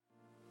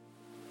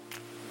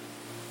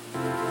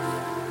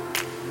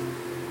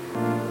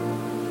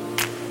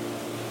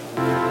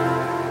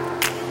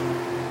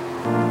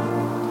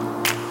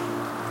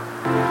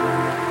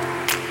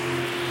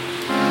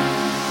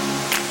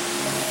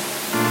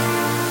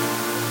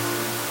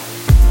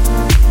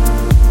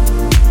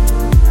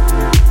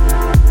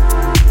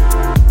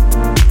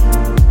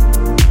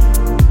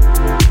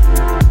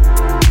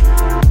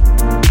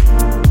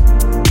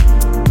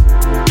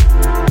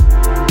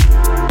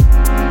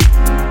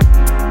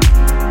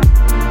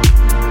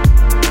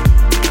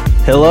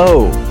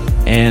Hello,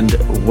 and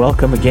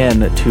welcome again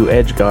to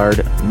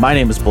Edgeguard. My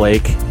name is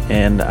Blake,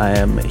 and I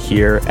am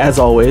here, as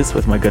always,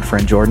 with my good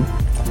friend Jordan.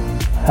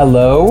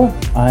 Hello,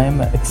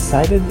 I'm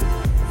excited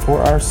for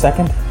our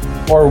second,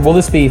 or will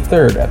this be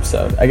third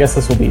episode? I guess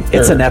this will be third.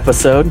 It's an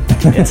episode.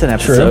 It's an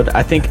episode. True.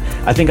 I think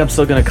I'm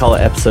still going to call it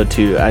episode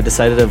 2. I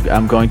decided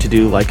I'm going to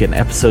do like an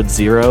episode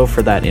 0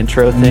 for that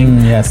intro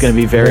thing. Yes. It's going to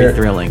be very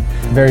thrilling.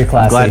 Very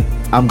classy.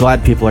 I'm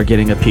glad people are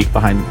getting a peek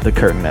behind the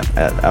curtain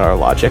at our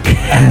logic.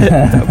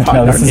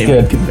 No, this is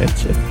good.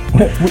 Convention.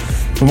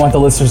 We want the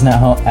listeners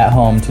now at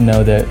home to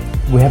know that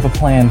we have a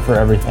plan for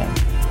everything.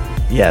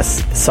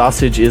 Yes,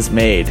 sausage is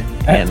made,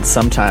 and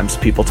sometimes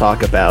people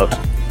talk about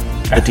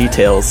the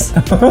details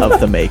of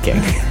the making.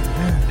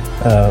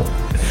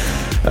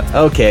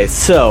 Okay,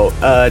 so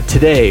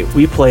today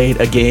we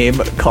played a game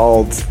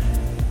called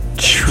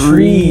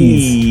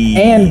Trees.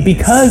 And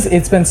because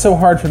it's been so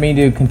hard for me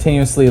to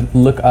continuously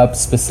look up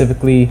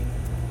specifically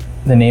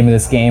the name of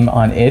this game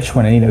on itch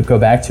when I need to go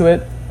back to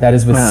it, that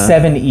is with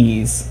 7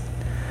 E's.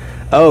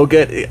 Oh,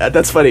 good.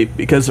 That's funny,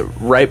 because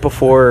right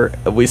before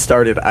we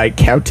started, I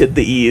counted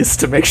the E's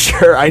to make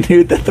sure I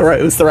knew that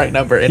it was the right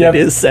number, and Yep,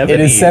 it is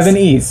 7 It E's. is 7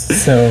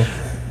 E's, so...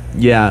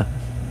 Yeah.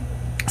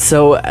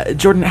 So,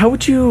 Jordan, how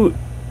would you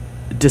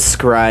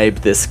describe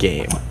this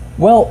game?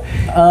 Well,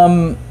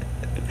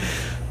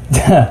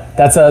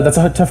 that's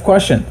a tough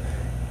question.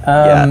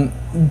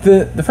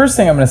 The first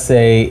thing I'm going to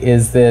say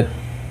is that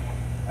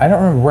I don't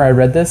remember where I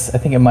read this. I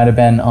think it might have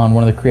been on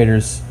one of the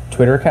creators'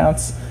 Twitter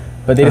accounts,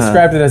 but they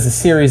described it as a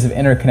series of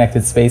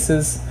interconnected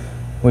spaces,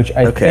 which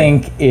I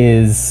think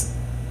is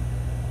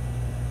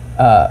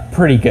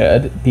pretty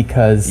good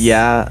because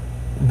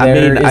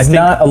there's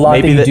not a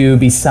lot that you do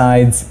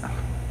besides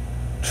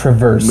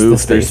traverse move the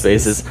spaces. through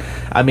spaces.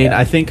 I mean,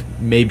 I think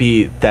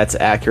maybe that's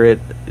accurate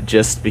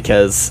just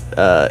because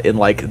in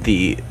like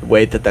the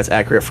way that's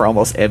accurate for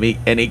almost any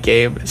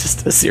game, it's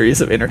just a series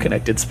of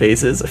interconnected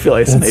spaces. I feel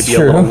like it's maybe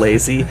a little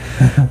lazy.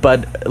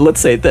 But let's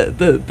say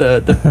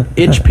the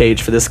itch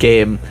page for this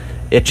game,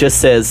 it just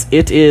says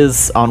it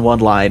is on one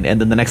line, and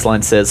then the next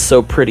line says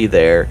so pretty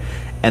there,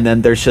 and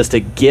then there's just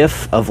a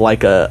gif of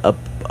like a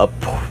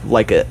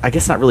I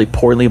guess not really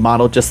poorly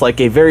modeled, just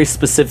like a very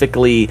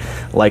specifically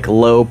like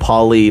low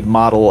poly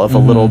model of a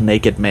little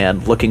naked man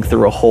looking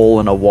through a hole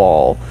in a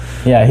wall.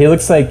 Yeah, he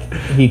looks like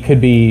he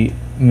could be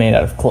made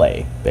out of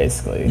clay,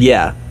 basically.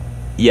 Yeah,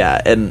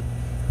 and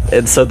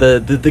so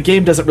the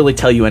game doesn't really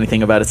tell you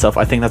anything about itself.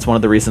 I think that's one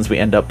of the reasons we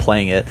end up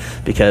playing it,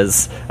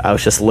 because I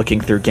was just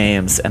looking through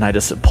games and I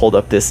just pulled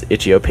up this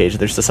itch.io page.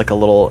 There's just like a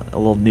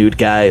little nude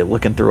guy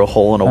looking through a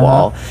hole in a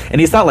wall,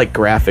 and he's not like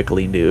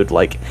graphically nude,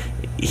 like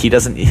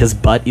his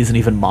butt isn't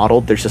even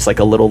modeled. There's just like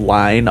a little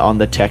line on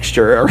the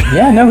texture.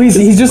 Yeah, no,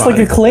 he's just like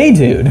a clay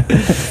dude.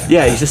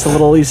 Yeah, he's just a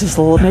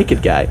little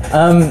naked guy.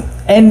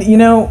 And you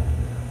know,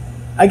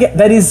 I get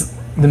that is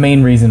the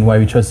main reason why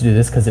we chose to do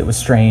this, because it was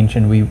strange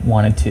and we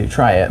wanted to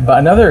try it. But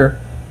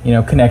another,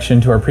 connection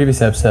to our previous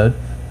episode,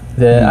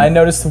 that I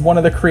noticed one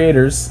of the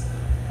creators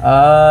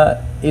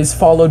is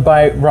followed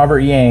by Robert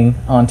Yang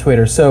on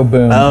Twitter. So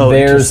boom,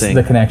 there's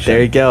the connection.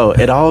 There you go.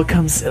 It all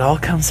comes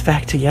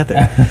back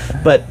together.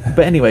 But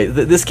anyway,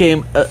 this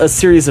game, a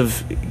series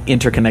of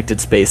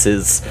interconnected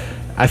spaces,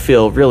 I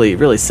feel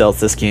really sells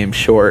this game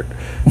short.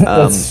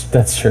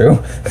 That's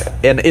true.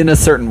 And in a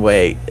certain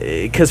way,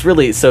 because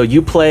really, so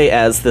you play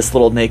as this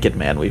little naked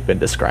man we've been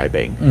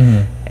describing,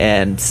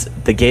 and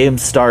the game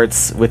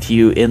starts with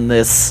you in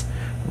this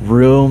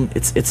room.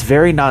 It's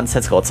very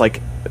nonsensical. It's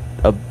like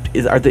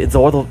it's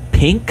all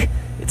pink.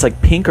 It's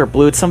like pink or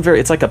blue. It's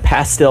like a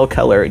pastel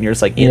color, and you're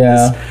just like in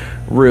this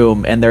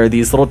room, and there are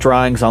these little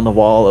drawings on the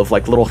wall of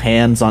like little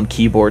hands on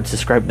keyboards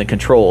describing the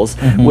controls,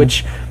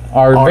 which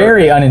are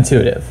very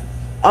unintuitive,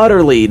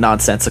 utterly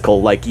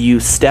nonsensical. Like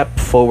you step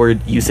forward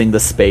using the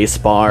space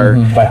bar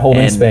by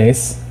holding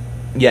space.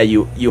 Yeah,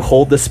 you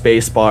hold the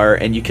space bar,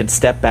 and you can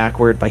step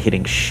backward by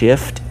hitting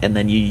shift, and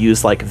then you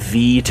use like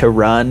V to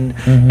run,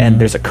 and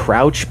there's a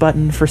crouch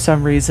button for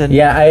some reason.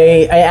 Yeah,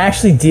 I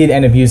actually did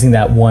end up using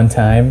that one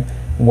time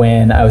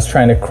when I was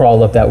trying to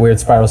crawl up that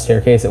weird spiral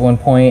staircase at one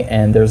point,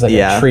 and there was like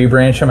a tree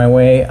branch on my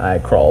way. I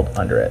crawled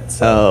under it.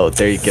 So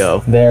there you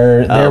go.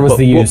 There was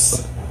the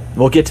use.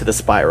 We'll get to the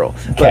spiral.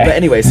 But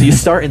anyway, so you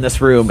start in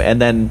this room,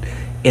 and then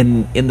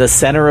in the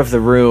center of the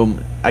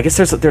room, I guess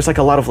there's like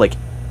a lot of like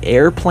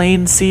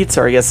airplane seats,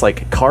 or I guess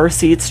like car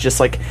seats,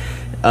 just like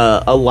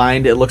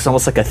aligned. It looks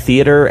almost like a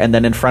theater, and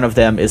then in front of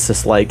them is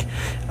just like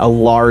a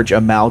large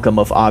amalgam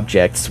of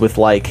objects with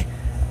like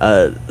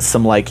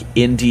some like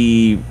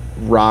indie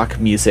rock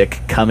music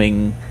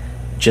coming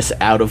just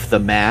out of the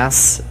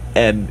mass,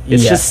 and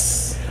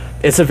it's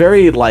it's a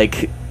very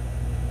like,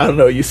 I don't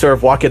know, you sort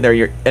of walk in there,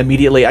 you're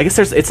immediately, I guess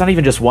it's not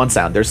even just one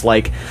sound. There's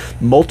like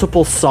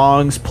multiple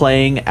songs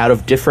playing out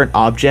of different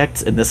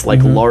objects in this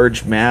like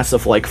large mass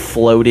of like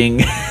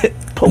floating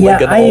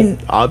polygonal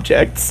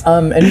objects.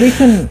 And we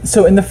can,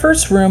 so in the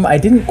first room, I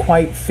didn't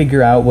quite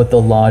figure out what the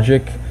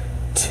logic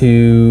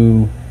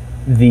to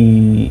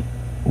the,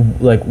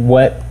 like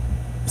what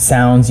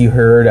sounds you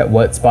heard at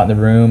what spot in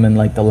the room and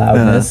like the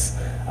loudness.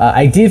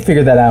 I did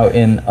figure that out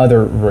in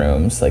other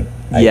rooms. Like,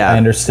 I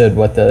understood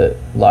what the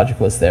logic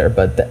was there,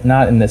 but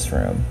not in this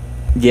room.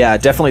 Yeah,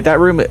 definitely. That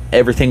room,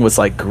 everything was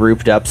like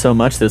grouped up so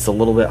much that it's a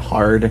little bit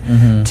hard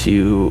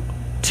to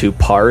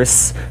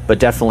parse, but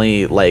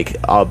definitely like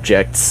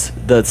objects,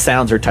 the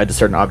sounds are tied to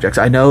certain objects.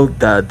 I know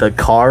the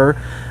car,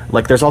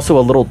 like there's also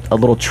a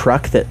little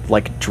truck that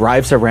like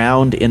drives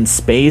around in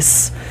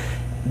space.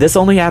 This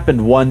only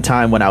happened one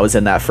time when I was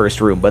in that first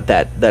room, but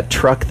that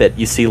truck that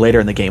you see later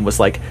in the game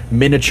was like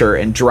miniature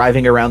and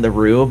driving around the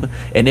room,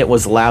 and it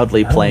was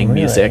loudly playing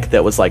music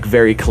that was like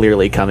very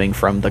clearly coming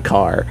from the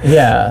car.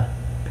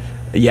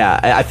 Yeah,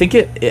 I think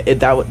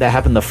that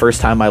happened the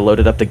first time I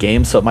loaded up the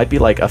game, so it might be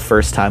like a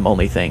first time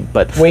only thing.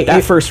 But wait,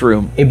 that first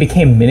room, it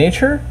became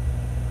miniature.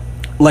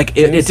 Like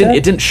it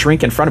didn't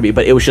shrink in front of me,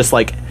 but it was just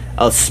like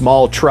a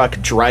small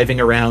truck driving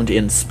around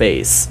in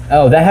space.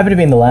 Oh, that happened to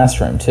be in the last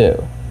room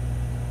too.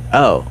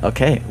 Oh,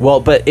 okay.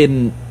 Well, but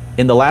in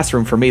the last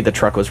room for me, the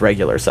truck was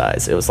regular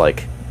size. It was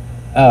like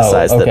the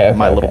size that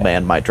my little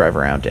man might drive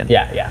around in.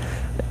 Yeah.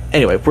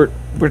 Anyway,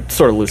 we're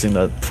sort of losing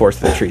the forest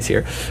for the trees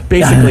here.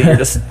 Basically, you're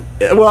just.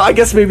 Well, I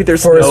guess maybe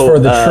there's forest no for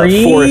the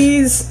trees.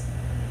 Forest.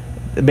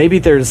 Maybe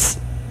there's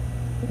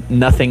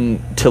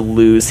nothing to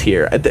lose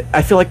here.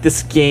 I feel like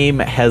this game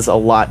has a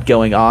lot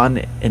going on,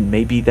 and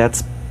maybe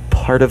that's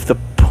part of the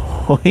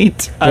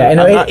point.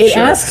 It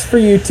asks for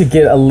you to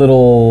get a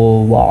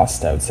little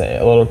lost. I would say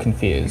a little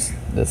confused.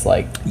 That's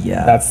like,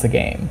 that's the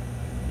game.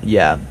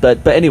 Yeah,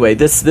 but anyway,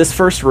 this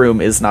first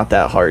room is not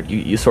that hard.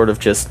 You sort of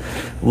just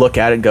look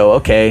at it and go,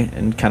 okay,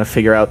 and kind of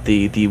figure out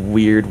the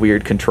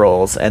weird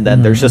controls, and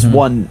then there's just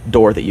one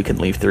door that you can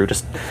leave through.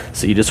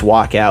 So you just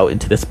walk out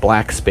into this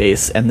black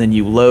space, and then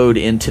you load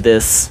into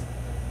this.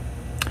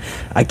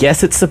 I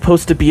guess it's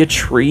supposed to be a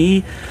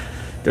tree.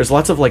 There's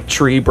lots of like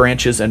tree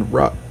branches and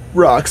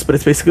rocks, but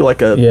it's basically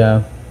like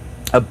a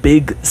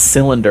big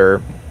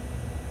cylinder,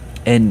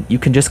 and you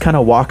can just kind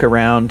of walk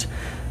around.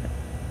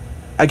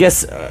 I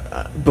guess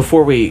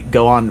before we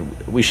go on,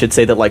 we should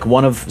say that like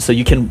so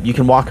you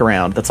can walk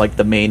around. That's like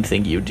the main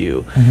thing you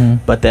do,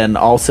 but then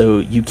also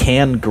you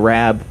can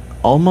grab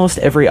almost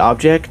every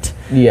object.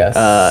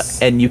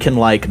 Yes. And you can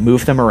like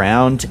move them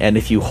around, and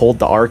if you hold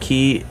the R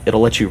key,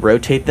 it'll let you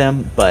rotate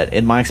them. But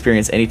in my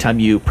experience, anytime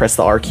you press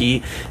the R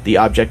key, the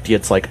object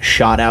gets like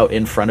shot out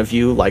in front of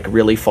you like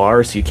really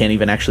far, so you can't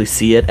even actually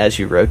see it as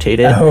you rotate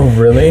it. Oh,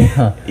 really?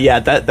 Huh. Yeah,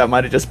 that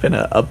might have just been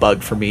a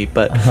bug for me.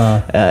 But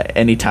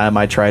anytime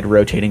I tried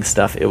rotating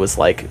stuff, it was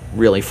like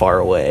really far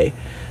away.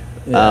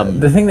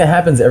 The thing that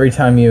happens every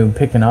time you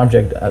pick an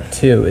object up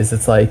too is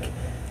it's like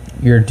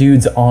your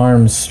dude's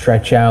arms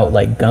stretch out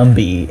like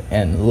Gumby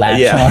and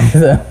latch onto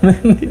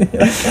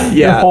them.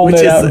 You're holding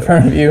it out in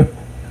front of you.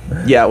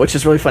 Yeah, which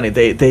is really funny.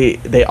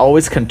 They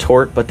always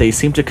contort, but they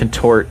seem to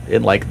contort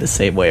in like the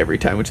same way every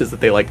time, which is that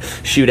they like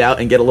shoot out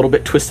and get a little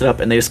bit twisted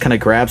up, and they just kind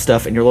of grab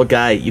stuff. And your little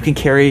guy, you can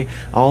carry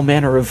all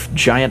manner of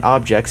giant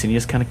objects, and you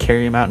just kind of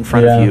carry them out in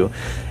front of you,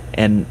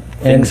 and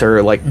things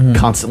are like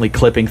constantly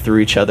clipping through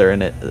each other,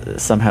 and it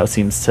somehow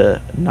seems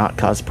to not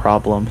cause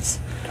problems.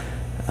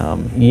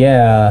 And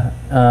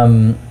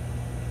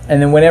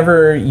then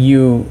whenever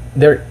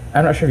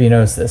I'm not sure if you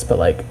noticed this, but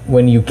like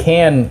when you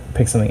can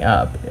pick something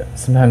up,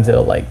 sometimes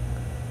it'll like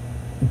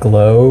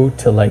glow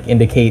to like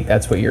indicate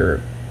that's what your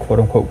quote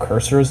unquote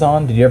cursor is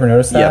on. Did you ever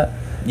notice that?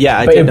 Yeah,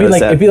 I did notice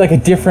that. It'd be like a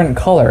different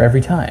color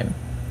every time.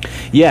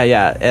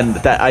 Yeah, and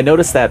that I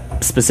noticed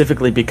that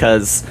specifically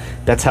because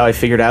that's how I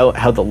figured out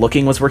how the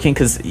looking was working,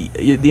 because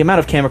the amount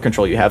of camera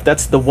control you have,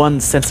 that's the one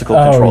sensical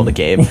control in the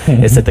game,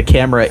 is that the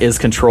camera is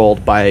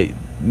controlled by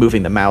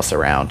moving the mouse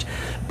around.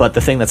 But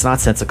the thing that's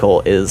not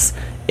sensical is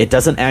it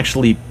doesn't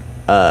actually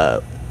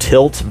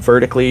tilt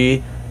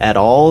vertically at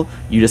all.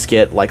 You just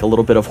get like a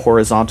little bit of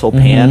horizontal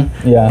pan.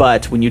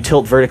 But when you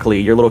tilt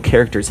vertically, your little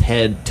character's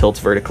head tilts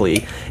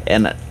vertically,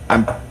 and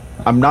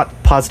I'm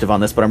not positive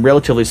on this, but I'm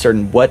relatively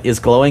certain what is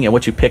glowing and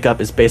what you pick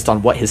up is based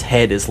on what his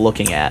head is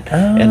looking at.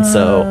 And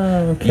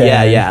so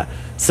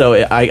so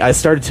I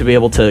started to be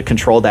able to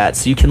control that,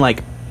 so you can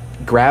like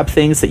grab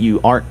things that you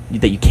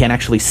can't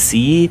actually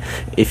see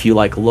if you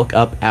like look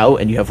up out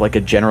and you have like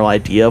a general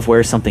idea of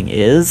where something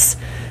is.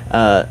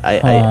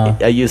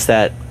 I used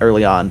that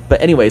early on,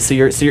 but anyway, so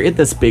you're in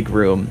this big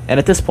room, and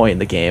at this point in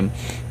the game,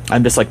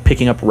 I'm just like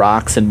picking up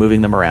rocks and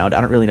moving them around. I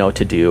don't really know what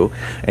to do,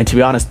 and to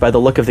be honest, by the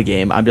look of the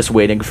game, I'm just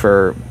waiting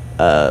for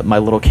my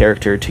little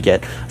character to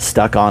get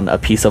stuck on a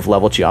piece of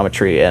level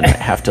geometry and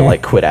have to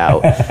like quit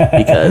out,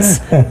 because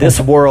this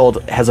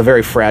world has a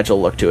very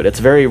fragile look to it. It's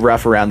very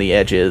rough around the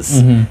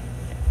edges,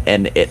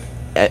 and it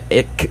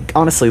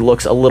honestly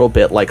looks a little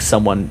bit like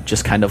someone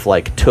just kind of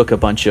like took a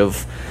bunch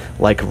of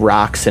like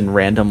rocks and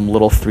random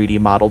little 3D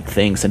modeled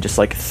things and just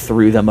like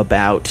threw them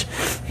about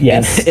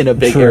in a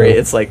big area.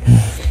 It's like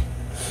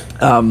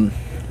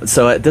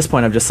so at this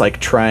point I'm just like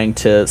trying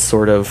to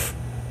sort of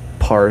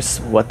parse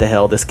what the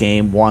hell this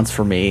game wants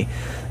from me,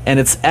 and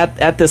it's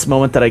at this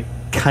moment that I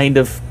kind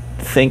of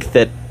think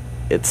that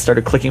it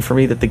started clicking for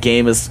me that the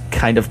game is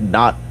kind of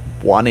not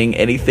wanting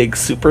anything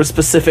super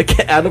specific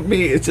out of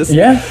me. It's just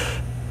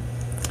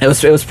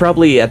it was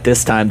probably at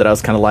this time that I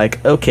was kind of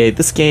like, okay,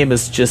 this game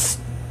is just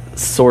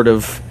sort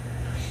of.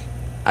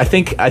 I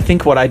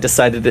think what I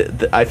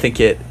decided I think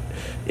it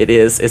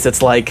is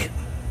it's like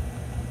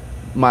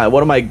one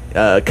of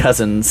my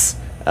cousins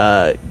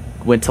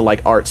went to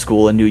like art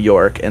school in New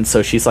York, and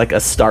so she's like a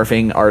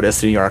starving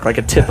artist in New York, like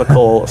a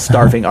typical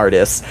starving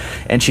artist,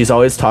 and she's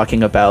always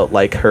talking about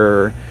like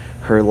her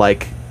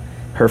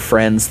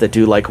friends that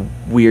do like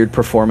weird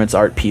performance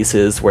art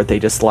pieces where they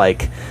just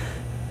like,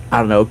 I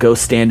don't know, go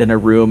stand in a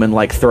room and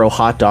like throw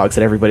hot dogs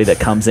at everybody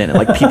that comes in, and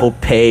like people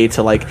pay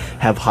to like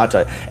have hot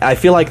dogs. I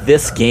feel like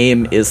this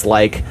game is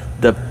like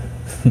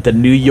the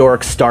New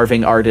York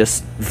starving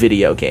artist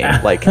video game.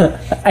 Like, I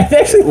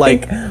actually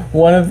think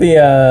one of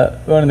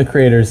the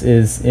creators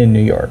is in New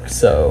York,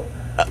 so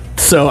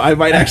I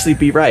might actually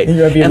be right.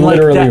 You might be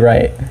literally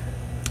right.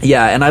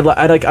 Yeah, and I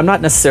like, I'm not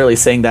necessarily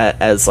saying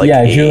that as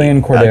like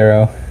Julian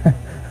Cordero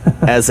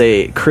as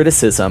a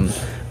criticism,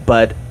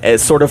 but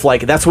as sort of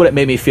like, that's what it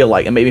made me feel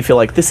like. It made me feel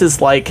like this is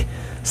like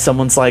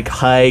someone's like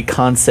high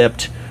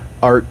concept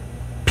art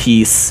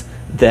piece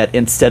that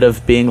instead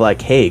of being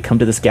like, hey, come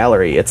to this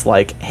gallery, it's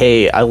like,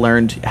 hey, I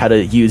learned how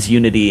to use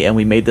Unity and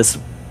we made this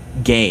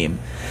game.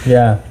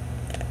 Yeah.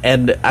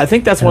 And I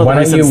think that's one of the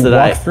reasons that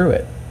walk through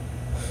it.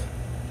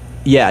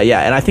 Yeah,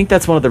 and I think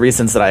that's one of the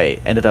reasons that I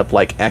ended up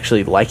like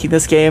actually liking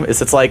this game,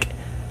 is it's like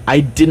I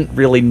didn't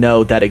really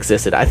know that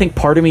existed. I think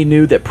part of me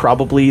knew that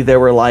probably there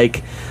were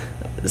like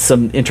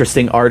some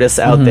interesting artists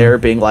out there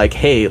being like,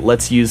 hey,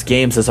 let's use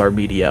games as our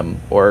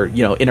medium, or,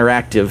 you know,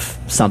 interactive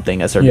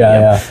something as our medium.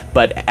 Yeah.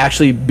 But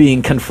actually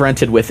being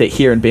confronted with it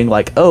here and being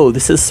like, oh,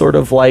 this is sort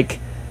of like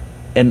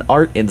an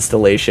art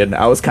installation,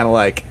 I was kind of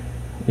like,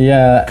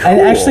 yeah, cool.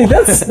 And actually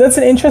that's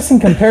an interesting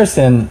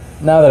comparison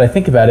now that I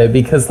think about it,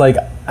 because like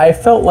I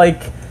felt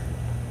like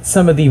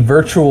some of the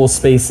virtual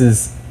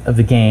spaces of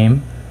the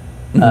game,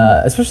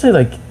 especially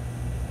like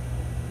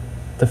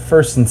the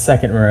first and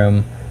second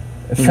room,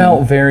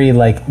 felt very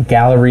like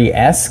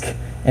gallery-esque,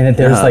 and that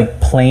there's like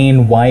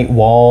plain white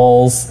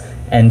walls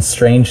and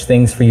strange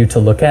things for you to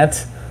look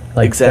at.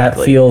 Like,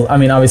 exactly. That feels, I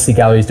mean, obviously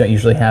galleries don't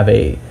usually have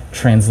a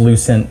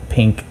translucent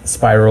pink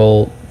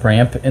spiral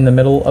ramp in the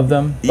middle of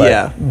them.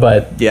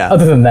 But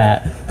other than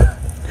that.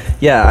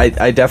 Yeah,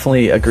 I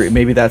definitely agree.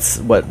 Maybe that's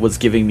what was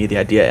giving me the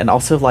idea. And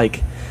also,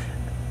 like,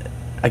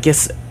 I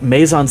guess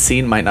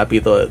mise-en-scene might not be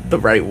the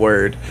right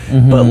word,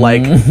 but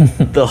like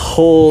the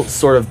whole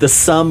sort of the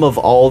sum of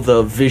all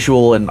the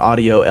visual and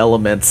audio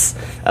elements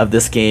of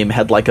this game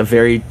had like a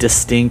very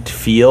distinct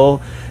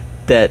feel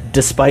that,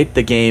 despite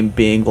the game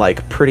being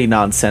like pretty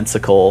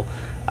nonsensical,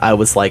 I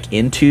was like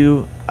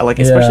into, like,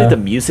 especially the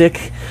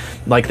music,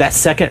 like that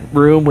second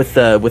room with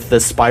the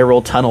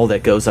spiral tunnel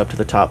that goes up to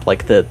the top,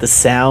 like the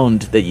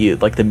sound that you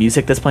like, the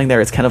music that's playing there,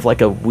 it's kind of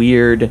like a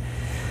weird,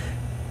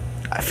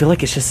 I feel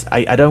like it's just,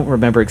 I don't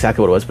remember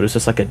exactly what it was, but it's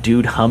just like a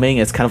dude humming.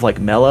 It's kind of like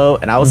mellow,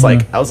 and I was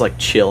like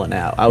chilling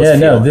out.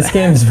 This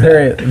game's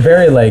very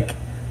very like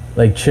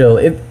chill.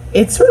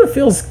 It sort of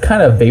feels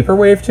kind of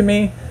vaporwave to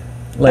me.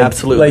 Like,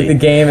 absolutely, like the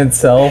game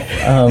itself.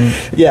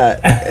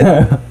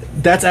 Yeah.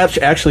 That's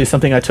actually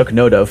something I took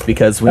note of,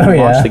 because when you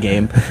launch the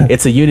game,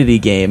 it's a Unity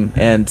game,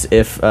 and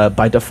if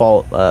by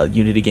default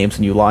Unity games,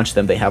 when you launch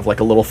them, they have like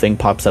a little thing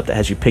pops up that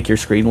has you pick your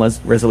screen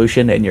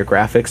resolution and your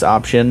graphics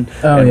option,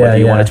 and whether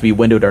you want it to be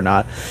windowed or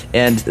not.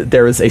 And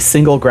there is a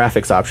single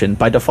graphics option.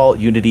 By default,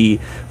 Unity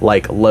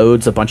like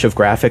loads a bunch of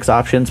graphics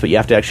options, but you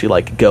have to actually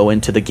like go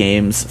into the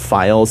game's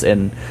files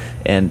and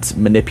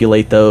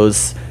manipulate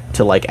those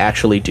to like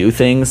actually do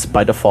things.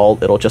 By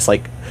default, it'll just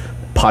like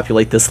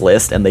populate this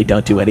list, and they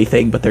don't do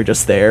anything, but they're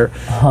just there.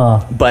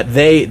 But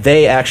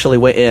they actually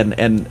went in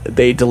and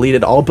they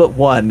deleted all but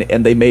one,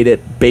 and they made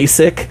it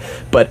basic,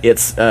 but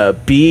it's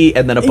B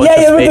and then a bunch of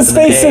space with the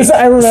spaces.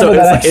 I remember so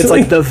that. It's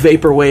like the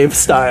vaporwave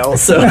style.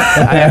 So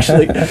I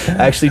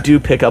actually do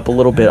pick up a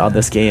little bit on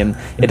this game.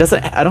 It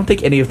doesn't. I don't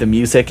think any of the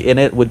music in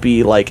it would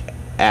be like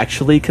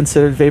actually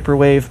considered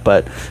vaporwave,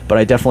 but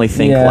I definitely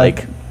think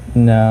like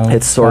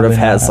it sort of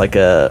has like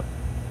a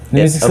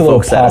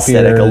evokes that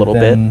aesthetic a little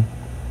bit.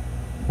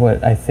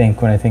 What I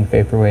think when I think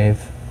vaporwave.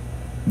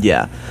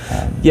 Yeah.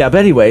 But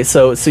anyway,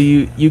 so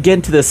you get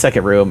into the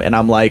second room, and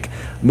I'm like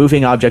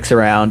moving objects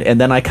around, and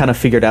then I kind of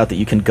figured out that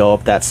you can go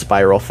up that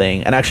spiral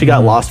thing, and actually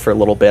got lost for a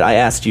little bit. I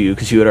asked you,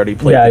 because you had already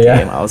played the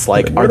game. I was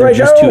like, are there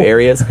just two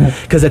areas?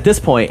 Because at this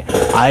point,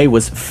 I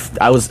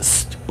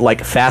was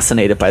like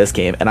fascinated by this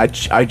game, and I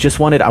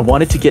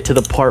wanted to get to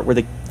the part where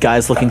the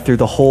guy's looking through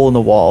the hole in the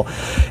wall,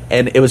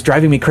 and it was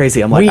driving me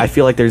crazy. I'm like, I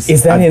feel like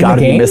I've got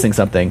to be missing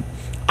something.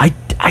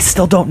 I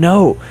still don't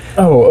know.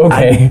 Oh,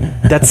 okay.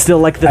 That's still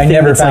like the thing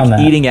that's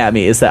like eating at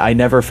me, is that I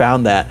never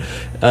found that.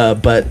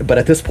 But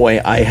at this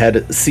point, I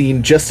had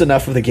seen just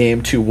enough of the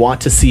game to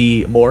want to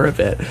see more of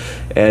it.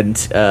 And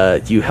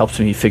you helped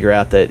me figure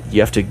out that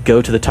you have to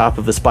go to the top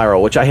of the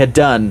spiral, which I had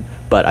done,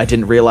 but I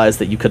didn't realize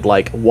that you could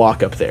like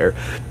walk up there.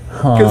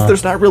 Because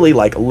there's not really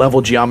like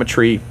level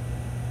geometry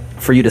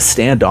for you to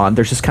stand on.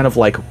 There's just kind of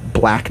like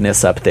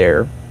blackness up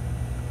there.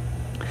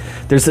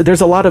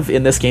 There's a lot of,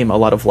 in this game, a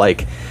lot of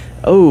like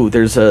oh,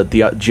 there's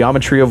the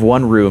geometry of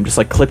one room just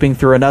like clipping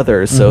through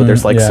another, so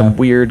there's like some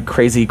weird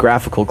crazy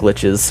graphical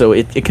glitches, so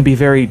it can be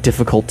very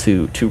difficult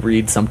to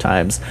read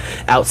sometimes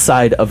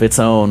outside of its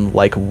own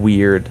like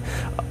weird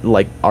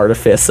like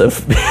artifice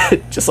of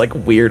just like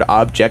weird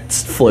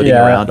objects floating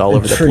around all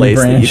over the place,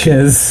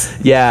 branches,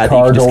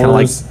 car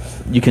doors.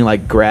 You can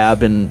like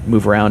grab and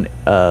move around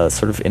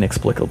sort of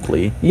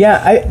inexplicably.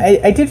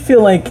 I did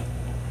feel like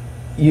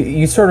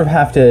you sort of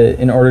have to,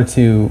 in order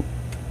to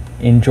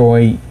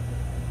enjoy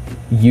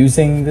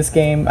using this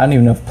game, I don't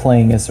even know if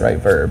playing is the right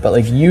verb, but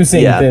like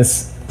using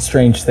this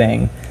strange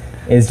thing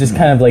is just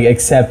kind of like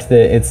accept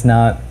that it's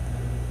not,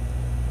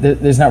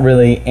 there's not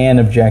really an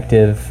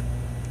objective,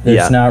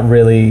 there's not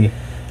really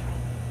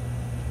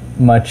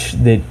much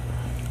that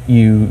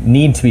you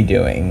need to be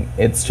doing.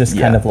 It's just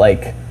kind of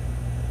like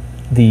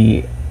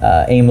the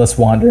aimless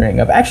wandering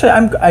of, actually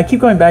I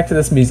keep going back to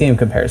this museum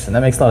comparison.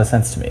 That makes a lot of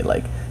sense to me.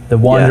 Like the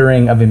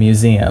wandering of a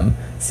museum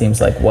seems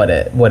like what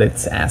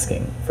it's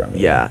asking from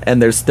you. Yeah, and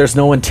there's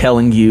no one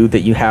telling you that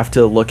you have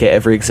to look at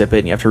every exhibit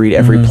and you have to read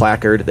every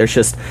placard.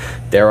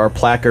 There are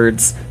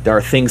placards, there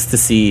are things to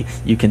see.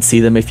 You can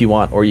see them if you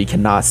want, or you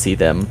cannot see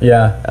them.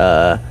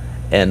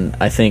 And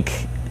I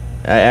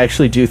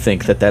actually do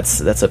think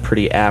that's a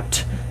pretty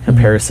apt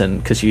comparison,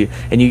 because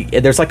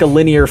there's like a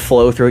linear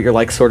flow through it. You're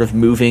like sort of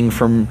moving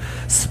from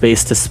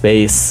space to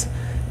space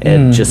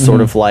and just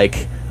sort of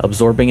like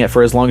absorbing it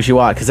for as long as you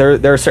want, because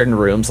there are certain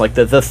rooms, like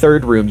the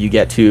third room you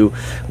get to,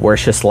 where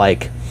it's just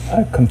like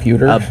a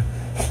computer.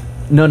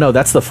 No,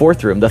 that's the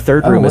fourth room. The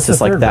third room is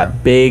just like that room?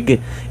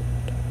 Big.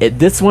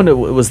 This one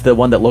was the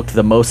one that looked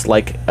the most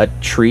like a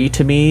tree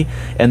to me,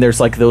 and there's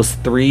like those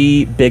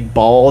three big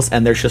balls,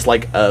 and there's just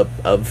like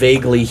a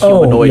vaguely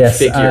humanoid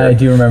figure. I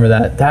do remember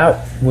that.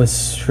 That was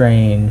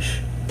strange.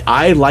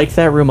 I liked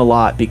that room a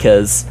lot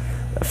because,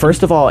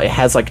 first of all, it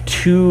has like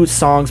two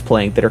songs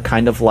playing that are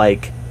kind of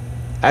like,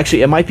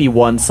 actually it might be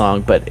one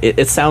song, but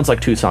it sounds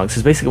like two songs,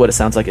 because basically what it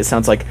sounds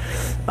like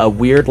a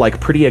weird, like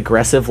pretty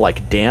aggressive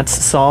like dance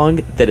song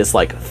that is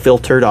like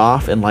filtered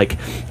off and like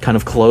kind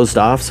of closed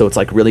off, so it's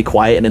like really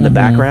quiet and in the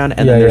background,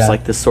 and then there's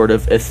like this sort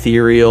of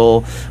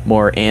ethereal,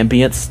 more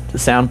ambient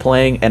sound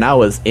playing, and I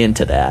was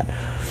into that.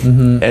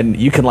 And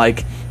you can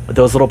like,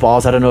 those little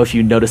balls, I don't know if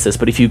you notice this,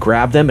 but if you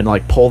grab them and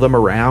like pull them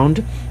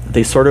around,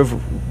 they sort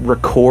of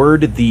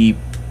record the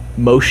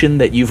motion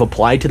that you've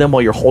applied to them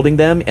while you're holding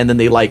them, and then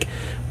they like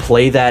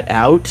play that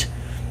out.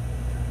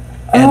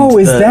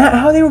 Is that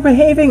how they were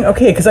behaving?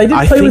 Okay, because I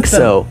did play with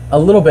them a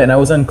little bit and I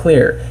was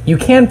unclear. You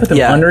can put them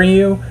under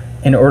you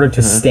in order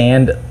to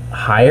stand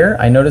higher.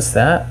 I noticed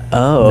that.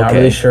 Not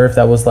really sure if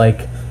that was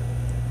like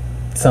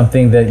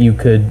something that you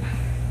could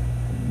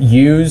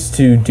use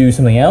to do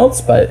something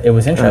else, but it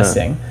was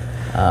interesting.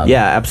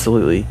 Yeah,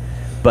 absolutely.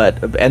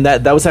 And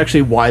that was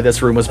actually why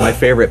this room was my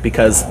favorite,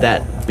 because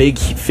that big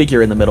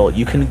figure in the middle,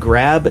 you can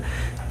grab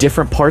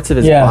different parts of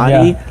his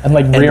body and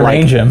like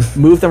rearrange him,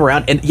 move them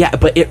around, and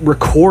but it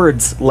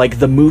records like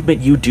the movement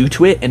you do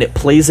to it, and it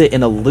plays it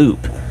in a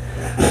loop.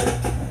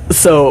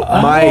 So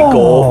my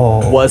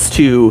goal was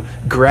to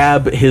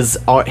grab his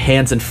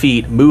hands and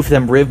feet, move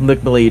them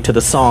rhythmically to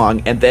the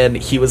song, and then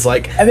he was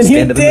like standing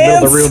in the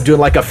middle of the room doing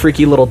like a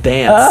freaky little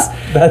dance.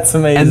 That's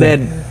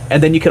amazing.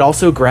 And then you could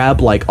also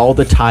grab like all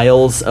the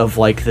tiles of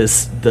like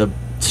the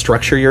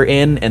structure you're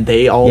in, and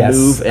they all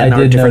move and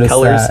are different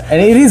colors. That.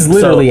 And it is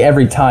literally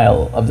every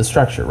tile of the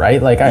structure,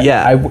 right? Like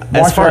I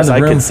walked around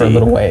the room for a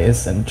little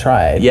ways and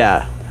tried.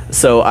 Yeah.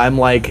 So I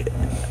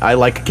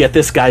get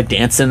this guy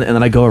dancing, and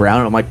then I go around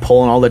and I'm like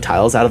pulling all the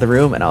tiles out of the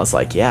room, and I was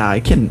like, yeah, I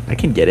can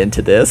get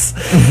into this.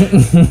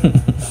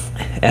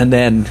 and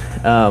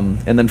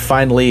then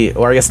finally,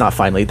 or I guess not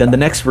finally, then the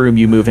next room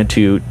you move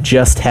into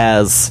just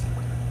has,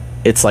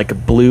 it's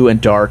like blue and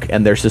dark,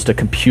 and there's just a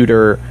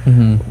computer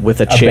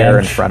with a chair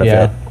in front of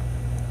it.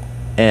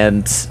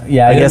 And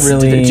I guess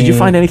did you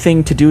find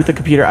anything to do with the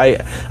computer?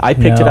 I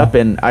picked it up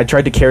and I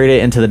tried to carry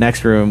it into the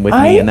next room with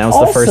me, and that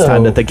was the first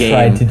time that the game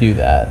tried to do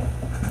that.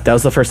 That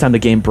was the first time the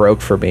game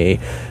broke for me,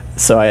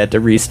 so I had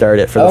to restart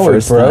it for the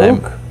first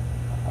time.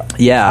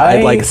 Yeah,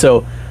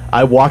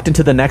 I walked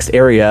into the next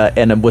area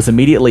and was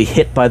immediately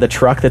hit by the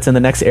truck that's in the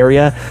next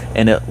area,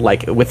 and it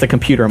like with the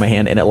computer in my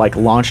hand, and it like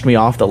launched me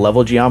off the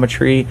level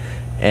geometry,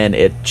 and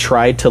it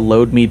tried to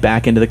load me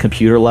back into the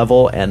computer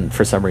level, and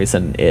for some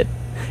reason it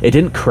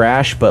didn't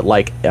crash, but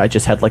like I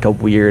just had like a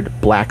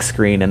weird black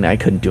screen and I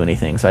couldn't do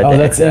anything. So I had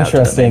to exit out to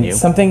the menu.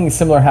 Something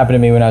similar happened to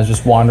me when I was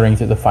just wandering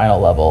through the final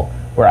level,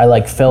 where I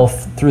like fell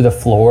through the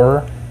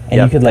floor,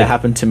 and you could like, that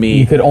happened to me.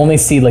 You could only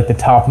see like the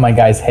top of my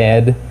guy's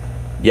head.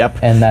 Yep.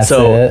 And that's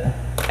it.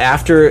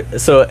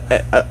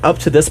 Up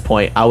to this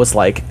point, I was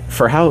like,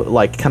 for how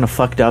like kind of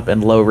fucked up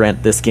and low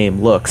rent this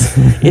game looks,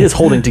 it is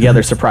holding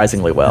together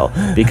surprisingly well,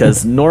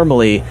 because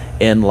normally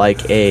in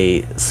like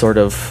a sort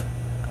of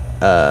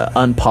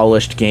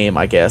unpolished game,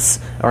 I guess.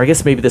 Or I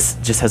guess maybe this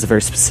just has a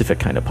very specific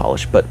kind of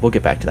polish, but we'll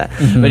get back to that.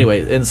 But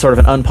anyway, in sort of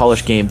an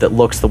unpolished game that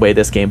looks the way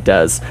this game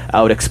does,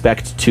 I would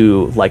expect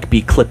to like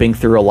be clipping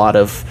through a lot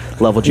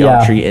of level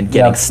geometry and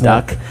getting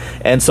stuck.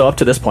 And so up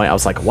to this point, I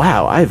was like,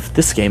 wow,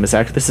 this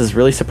is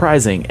really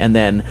surprising. And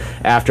then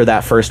after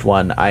that first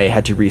one, I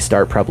had to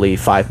restart probably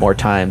 5 more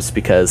times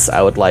because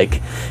I would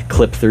like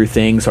clip through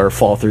things or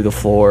fall through the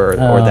floor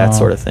or that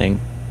sort of thing.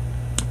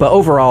 But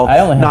overall, I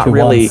only had not to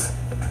really. once.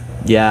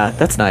 Yeah,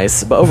 that's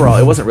nice. But overall,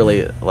 it wasn't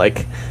really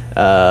like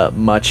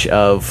much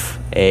of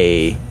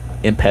a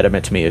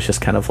impediment to me. It was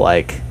just kind of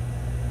like,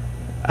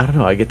 I don't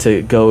know, I get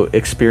to go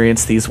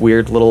experience these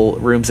weird little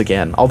rooms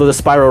again. Although the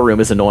spiral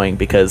room is annoying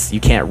because you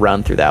can't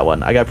run through that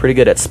one. I got pretty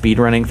good at speed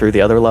running through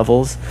the other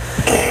levels,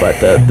 but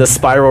the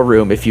spiral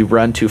room, if you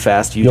run too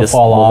fast, you'll just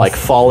will like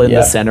fall in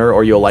the center,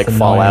 or you'll like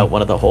fall out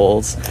one of the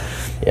holes.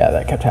 Yeah,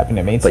 that kept happening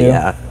to me too. But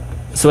yeah.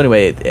 So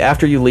anyway,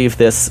 after you leave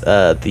this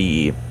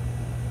the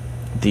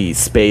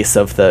space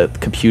of the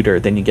computer,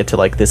 then you get to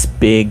like this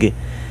big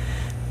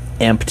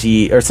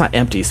empty, or it's not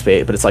empty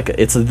space, but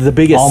it's the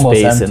biggest almost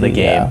space empty, in the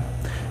game. yeah.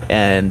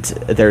 And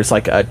there's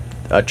like a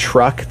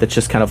truck that's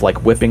just kind of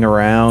like whipping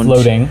around,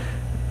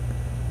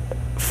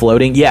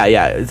 floating.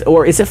 Yeah,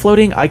 or is it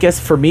floating? I guess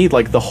for me,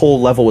 like the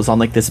whole level was on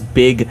like this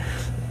big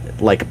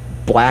like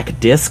black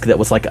disc that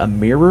was like a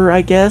mirror,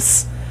 I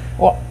guess.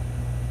 Well,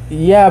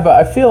 yeah, but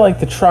I feel like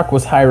the truck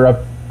was higher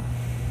up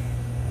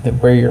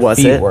where your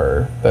feet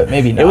were, but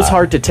maybe not. It was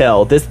hard to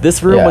tell.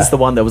 This room was the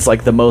one that was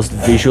like the most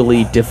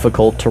visually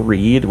difficult to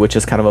read, which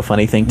is kind of a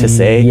funny thing to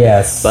say.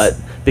 Yes. But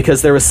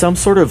because there was some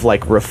sort of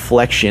like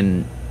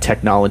reflection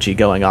technology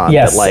going on.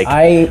 Yes, that,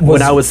 like,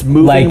 when I was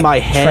moving like, my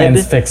head,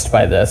 transfixed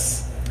by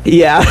this.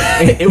 Yeah,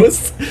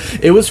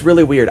 it was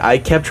really weird. I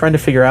kept trying to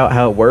figure out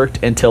how it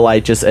worked until I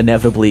just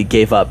inevitably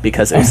gave up,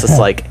 because it was just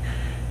like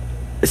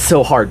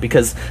so hard.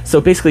 Because so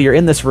basically you're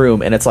in this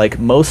room and it's like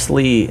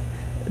mostly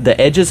the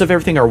edges of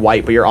everything are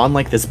white, but you're on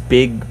like this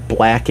big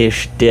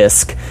blackish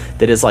disc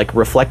that is like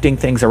reflecting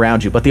things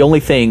around you. But the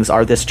only things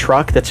are this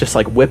truck that's just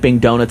like whipping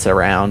donuts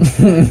around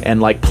and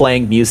like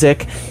playing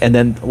music, and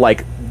then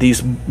like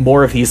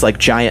more of these like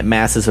giant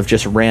masses of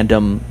just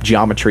random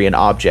geometry and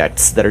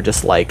objects that are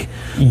just like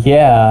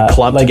clumped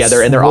like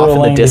together, and they're off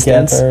in the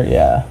distance.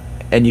 Together,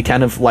 and you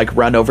kind of like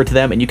run over to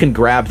them and you can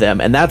grab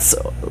them, and that's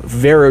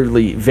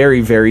very,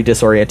 very, very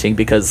disorienting,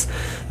 because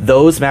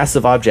those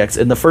massive objects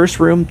in the first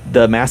room,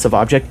 the massive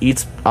object,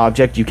 each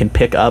object you can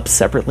pick up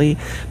separately,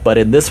 but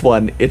in this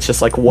one it's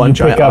just like one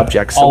giant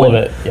object. So all of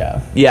it,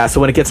 so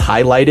when it gets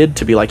highlighted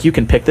to be like, you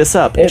can pick this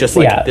up, just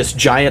like this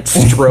giant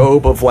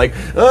strobe of like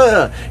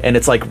and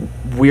it's like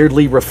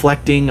weirdly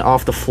reflecting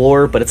off the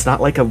floor, but it's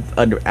not like an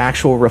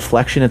actual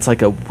reflection, it's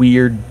like a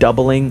weird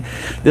doubling.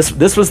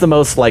 This was the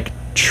most like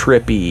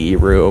trippy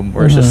room,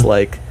 where it's just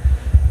like,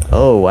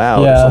 oh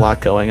wow, there's a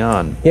lot going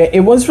on. Yeah, it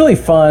was really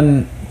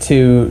fun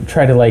to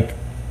try to like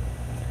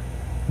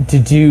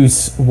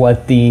deduce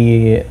what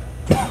the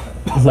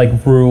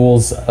like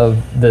rules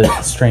of the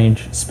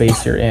strange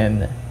space you're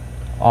in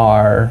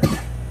are.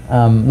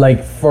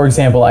 Like for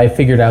example, I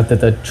figured out that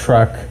the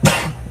truck,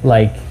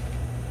 like,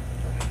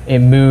 it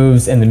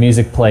moves and the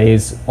music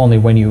plays only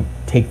when you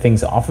take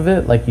things off of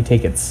it, like you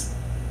take its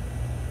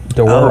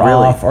door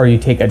off, or you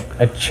take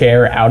a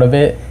chair out of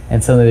it,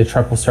 and suddenly the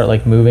truck will start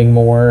like moving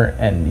more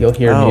and you'll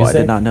hear music. I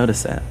did not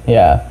notice that.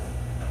 Yeah.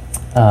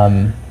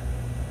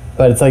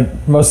 But it's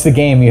like most of the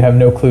game you have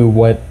no clue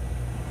what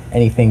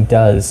anything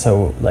does,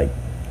 so like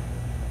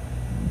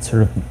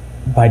sort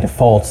of by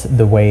default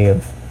the way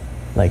of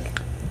like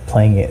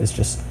playing it is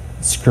just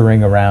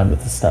screwing around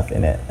with the stuff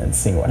in it and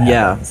seeing what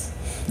happens.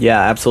 Yeah,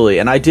 absolutely.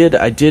 And I did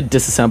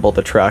disassemble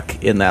the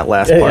truck in that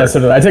last part. Yeah,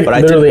 so I took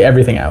literally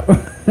everything out.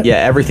 Yeah,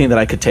 everything that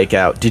I could take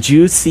out. Did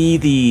you see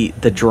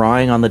the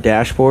drawing on the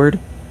dashboard?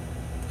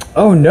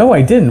 Oh, no,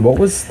 I didn't. What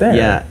was there?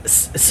 Yeah,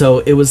 so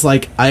it was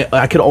like,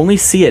 I could only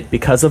see it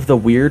because of the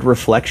weird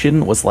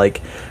reflection, was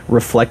like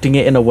reflecting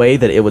it in a way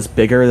that it was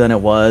bigger than it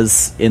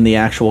was in the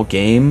actual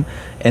game.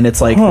 And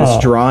it's like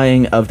this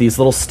drawing of these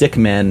little stick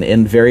men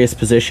in various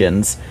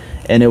positions,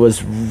 and it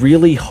was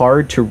really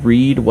hard to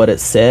read what it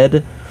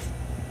said,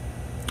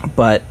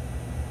 but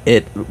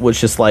it was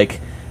just like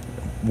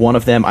one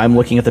of them. I'm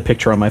looking at the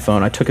picture on my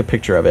phone. I took a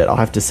picture of it. I'll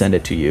have to send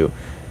it to you.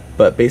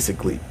 But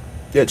basically,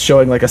 it's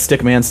showing like a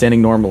stick man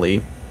standing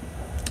normally,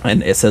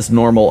 and it says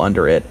normal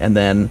under it. And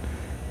then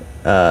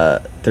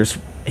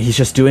he's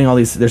just doing all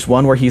these. There's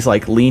one where he's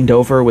like leaned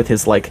over with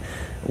his like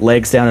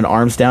legs down and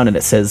arms down, and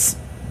it says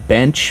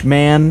bench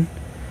man,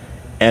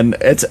 and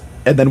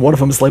then one of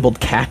them is labeled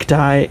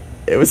cacti.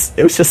 It was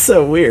just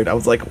so weird. I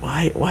was like,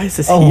 why is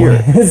this here?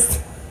 What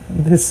does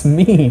this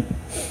mean?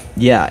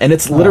 Yeah, and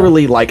it's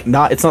literally like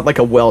it's not like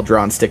a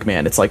well-drawn stick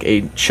man. It's like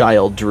a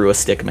child drew a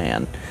stick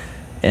man.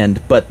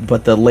 And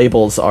but the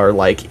labels are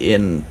like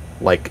in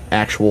like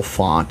actual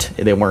font.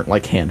 They weren't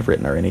like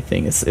handwritten or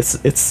anything.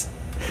 It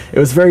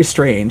was very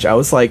strange. I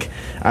was like,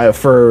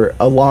 for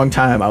a long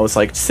time I was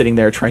like sitting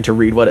there trying to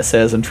read what it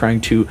says and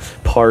trying to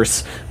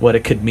parse what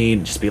it could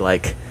mean. Just be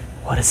like,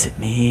 what does it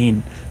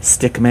mean?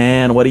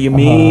 Stickman, what do you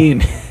mean?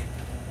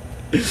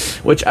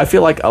 Which I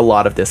feel like a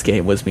lot of this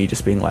game was me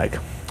just being like,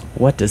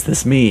 what does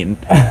this mean?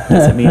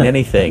 Does it mean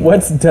anything?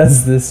 What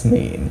does this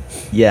mean?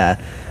 Yeah.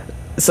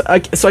 So I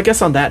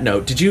guess on that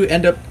note, did you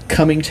end up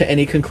coming to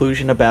any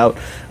conclusion about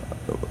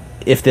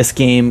if this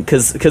game,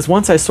 because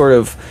once I sort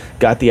of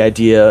got the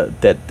idea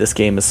that this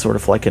game is sort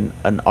of like an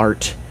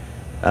art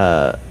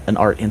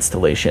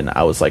installation,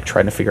 I was like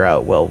trying to figure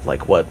out, well,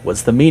 like what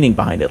was the meaning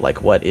behind it?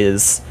 Like what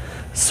is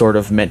sort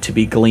of meant to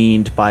be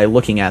gleaned by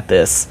looking at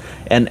this?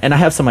 And I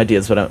have some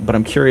ideas, but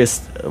I'm curious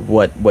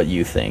what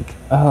you think.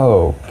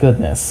 Oh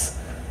goodness.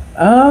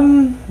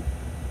 I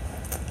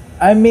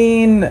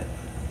mean,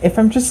 if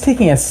I'm just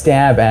taking a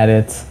stab at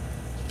it,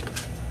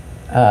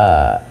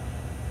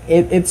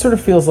 it sort of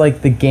feels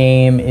like the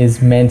game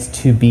is meant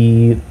to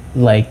be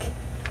like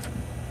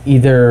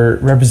either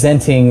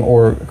representing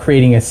or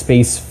creating a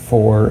space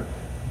for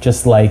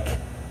just like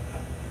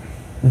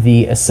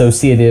the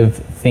associative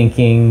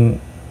thinking.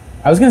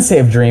 I was going to say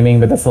of dreaming,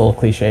 but that's a little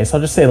cliche. So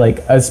I'll just say like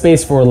a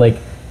space for like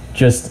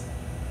just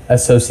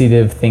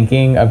associative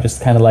thinking of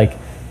just kind of like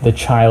the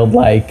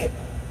childlike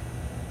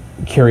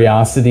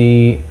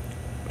curiosity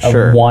of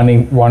Sure.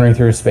 wandering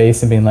through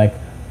space and being like,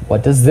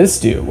 what does this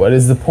do? What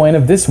is the point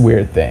of this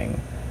weird thing?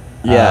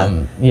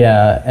 Yeah.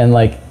 Yeah, and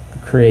like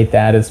create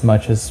that as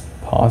much as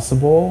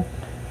possible.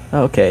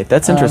 Okay,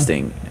 that's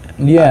interesting.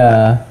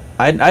 Yeah.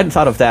 I hadn't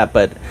thought of that,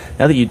 but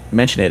now that you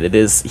mention it,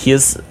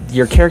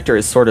 your character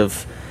is sort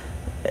of,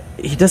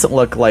 he doesn't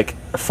look like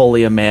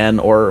fully a man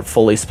or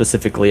fully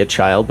specifically a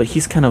child, but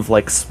he's kind of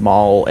like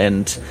small,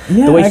 and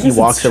the way he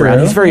walks around,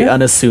 he's very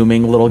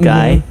unassuming little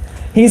guy.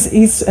 Mm-hmm.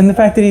 He's and the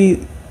fact that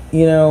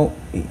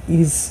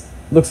he's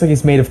looks like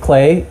he's made of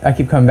clay. I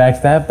keep coming back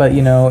to that, but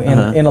in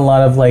a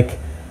lot of like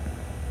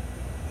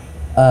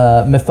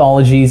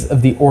mythologies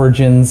of the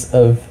origins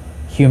of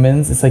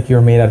humans, it's like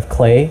you're made out of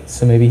clay.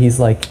 So maybe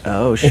he's like,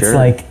 oh sure, it's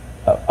like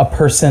a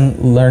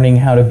person learning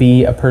how to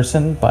be a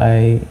person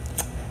by.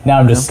 Now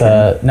I'm just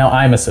now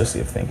I'm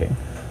associative thinking.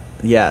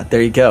 Yeah,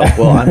 there you go.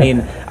 Well, I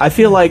mean, I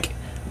feel like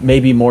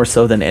maybe more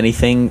so than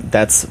anything,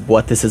 that's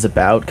what this is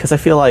about, because I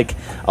feel like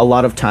a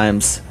lot of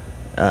times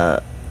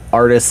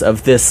artists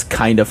of this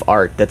kind of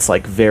art that's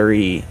like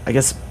very, I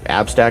guess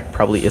abstract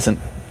probably isn't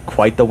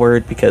quite the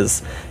word,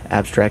 because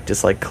abstract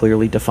is like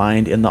clearly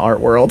defined in the art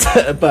world.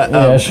 But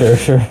yeah,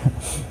 sure.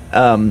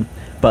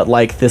 But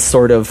like this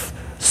sort of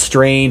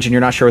strange, and you're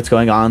not sure what's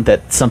going on,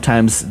 that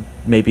sometimes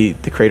maybe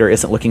the creator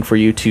isn't looking for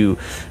you to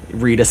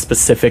read a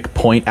specific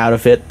point out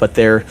of it, but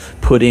they're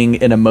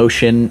putting an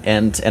emotion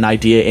and an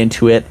idea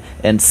into it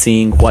and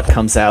seeing what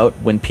comes out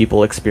when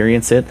people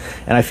experience it.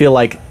 And I feel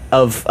like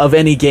of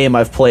any game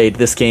I've played,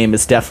 this game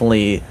is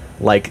definitely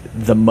like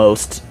the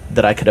most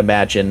that I could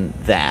imagine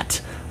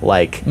that.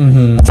 Like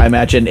I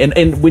imagine,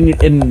 and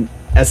when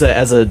as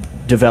a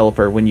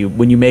developer, when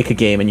you make a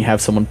game and you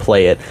have someone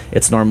play it,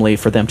 it's normally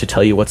for them to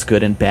tell you what's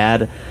good and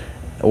bad,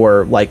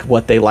 or like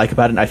what they like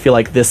about it. And I feel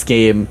like this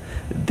game,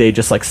 they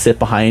just like sit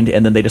behind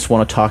and then they just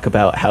want to talk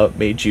about how it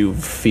made you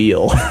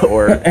feel,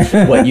 or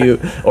what you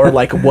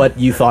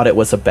thought it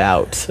was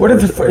about. What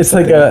if it's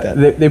like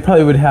they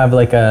probably would have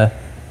like a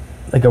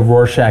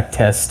Rorschach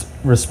test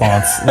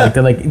response. Like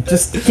they're like,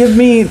 just give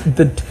me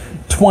the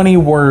 20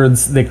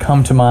 words that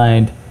come to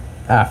mind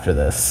after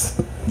this.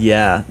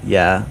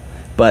 Yeah.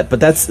 But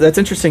that's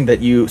interesting that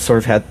you sort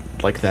of had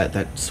like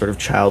that sort of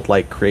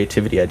childlike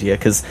creativity idea,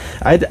 because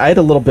I had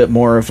a little bit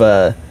more of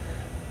a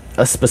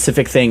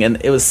specific thing, and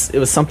it was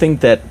something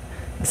that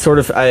sort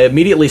of I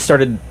immediately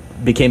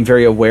became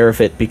very aware of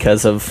it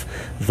because of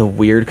the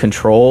weird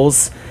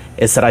controls,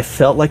 is that I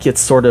felt like it's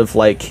sort of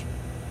like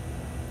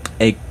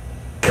a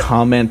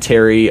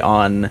commentary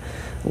on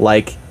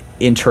like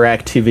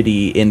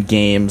interactivity in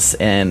games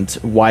and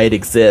why it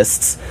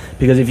exists.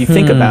 Because if you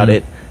think about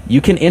it,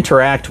 you can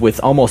interact with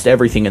almost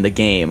everything in the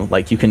game.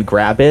 Like you can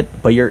grab it,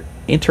 but your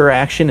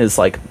interaction is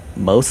like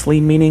mostly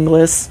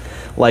meaningless.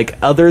 Like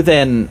other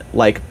than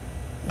like,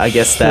 I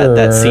guess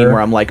that scene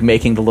where I'm like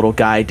making the little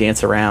guy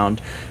dance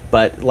around,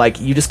 but like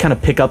you just kind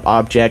of pick up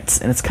objects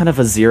and it's kind of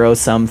a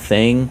zero-sum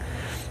thing.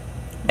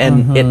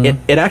 And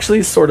it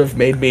actually sort of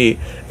made me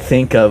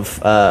think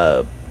of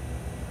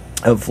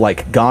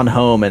like Gone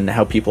Home, and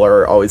how people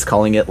are always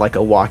calling it like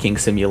a walking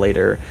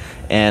simulator.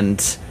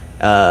 And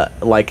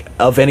like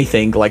of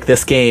anything like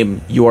this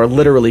game, you are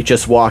literally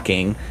just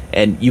walking,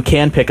 and you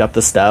can pick up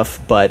the stuff,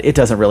 but it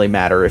doesn't really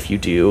matter if you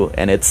do,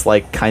 and it's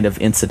like kind of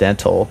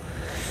incidental.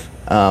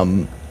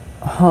 And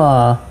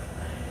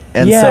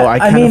yeah, so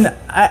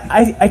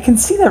I can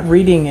see that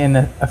reading in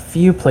a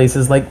few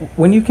places, like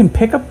when you can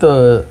pick up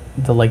the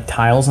like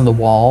tiles on the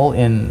wall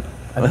in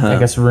I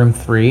guess room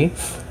 3.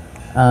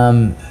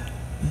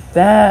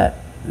 That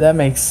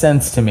makes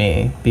sense to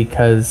me,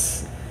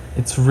 because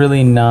it's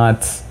really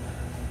not.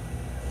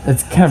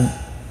 It's kind of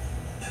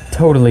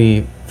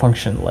totally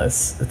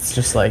functionless. It's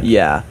just like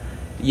yeah,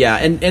 Yeah,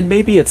 and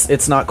maybe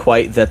it's not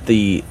quite that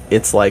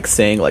it's like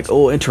saying like,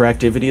 oh,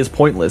 interactivity is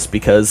pointless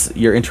because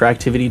your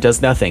interactivity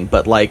does nothing,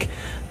 but like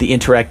the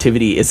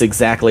interactivity is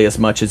exactly as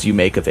much as you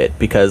make of it,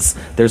 because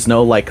there's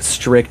no like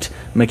strict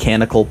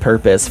mechanical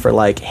purpose for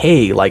like,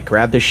 hey, like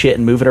grab this shit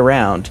and move it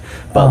around,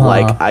 but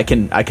like I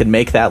can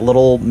make that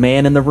little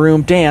man in the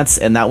room dance,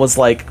 and that was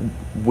like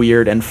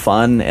weird and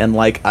fun, and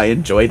like I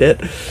enjoyed it.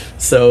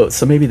 So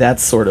maybe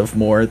that's sort of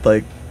more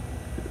like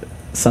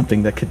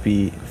something that could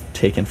be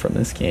taken from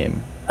this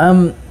game.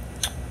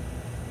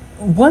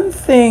 One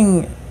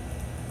thing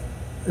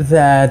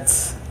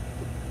that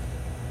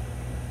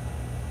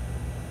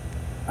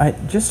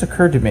just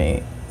occurred to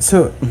me.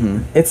 So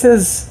it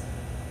says,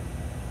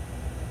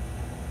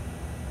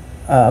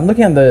 I'm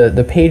looking at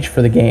the page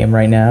for the game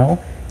right now,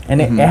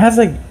 and it has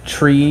like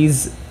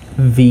trees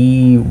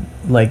V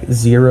like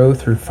 0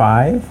 through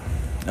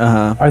 5.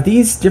 Are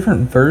these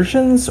different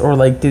versions, or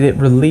like did it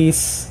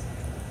release?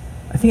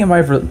 I think it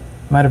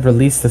might have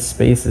released the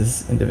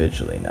spaces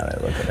individually. Now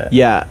that I look at it.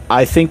 Yeah,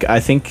 I think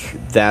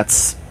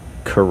that's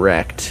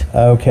correct.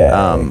 Okay,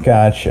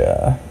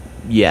 gotcha.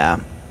 Yeah,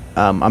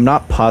 I'm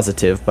not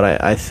positive,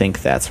 but I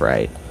think that's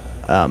right.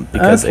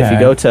 Because if you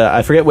go to,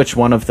 I forget which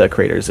one of the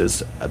creators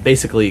is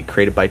basically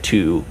created by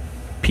 2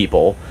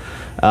 people.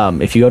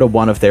 If you go to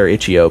one of their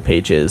itch.io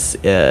pages,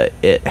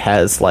 it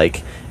has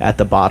like at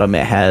the bottom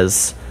it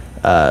has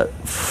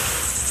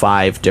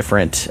 5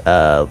 different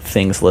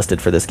things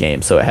listed for this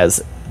game. So it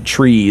has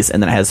trees,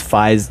 and then it has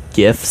 5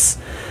 gifs,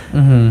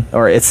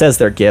 or it says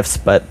they're gifs,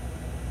 but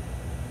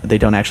they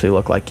don't actually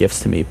look like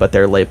gifs to me, but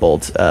they're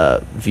labeled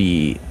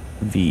V1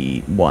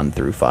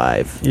 through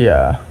 5.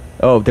 Yeah.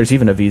 Oh, there's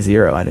even a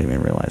V0. I didn't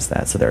even realize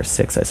that. So there are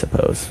 6, I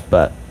suppose.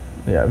 But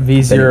yeah,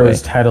 V0 anyway.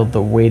 Is titled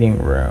The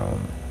Waiting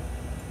Room.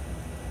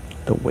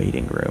 The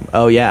Waiting Room.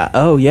 Oh yeah,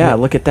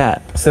 look at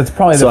that. So it's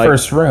probably the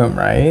first room,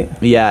 right?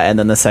 Yeah, and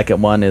then the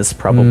second one is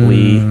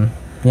probably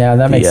yeah,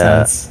 that makes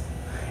sense.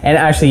 And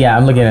actually, yeah,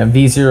 I'm looking at it.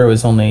 V0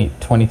 is only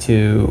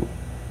 17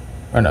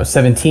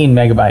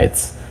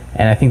 megabytes,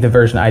 and I think the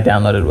version I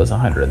downloaded was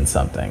 100 and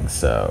something.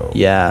 So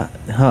yeah,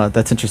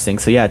 that's interesting.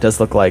 So yeah, it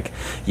does look like,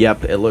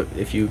 yep.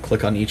 If you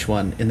click on each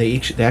one, and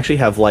they actually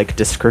have like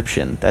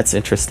description. That's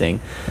interesting.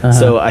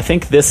 So I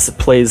think this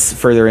plays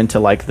further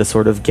into like the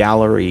sort of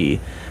gallery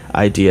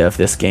idea of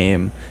this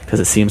game, because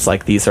it seems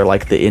like these are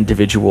like the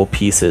individual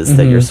pieces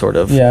that you're sort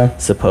of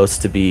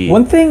supposed to be.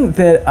 One thing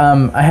that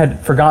I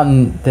had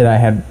forgotten that I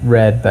had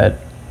read, but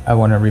I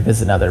want to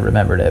revisit now that I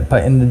remembered it,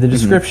 but in the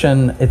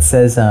description it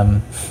says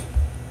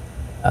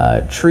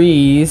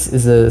trees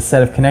is a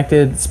set of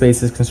connected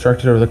spaces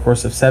constructed over the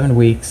course of 7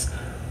 weeks,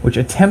 which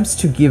attempts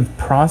to give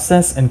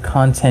process and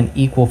content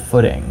equal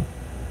footing.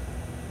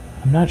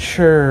 I'm not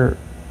sure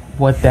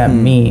what that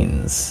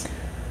means.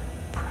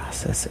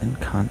 Process and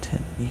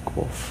content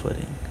equal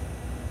footing.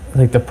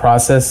 Like the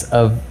process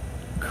of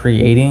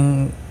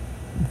creating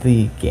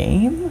the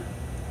game?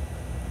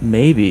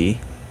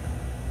 Maybe.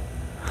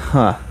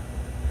 Huh.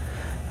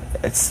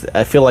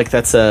 I feel like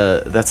that's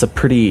a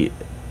pretty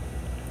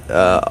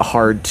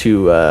hard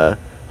to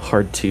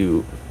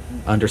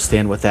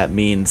understand what that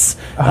means.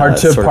 Hard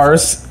to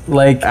parse,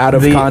 like out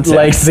of context,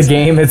 like the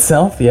game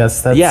itself.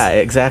 Yes, that's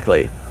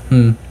exactly.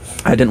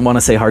 I didn't want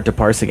to say hard to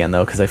parse again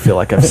though, because I feel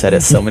like I've said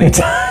it so many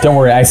times. Don't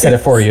worry, I said it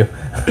for you.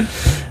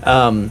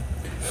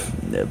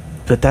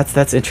 But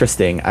that's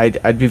interesting.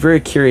 I'd be very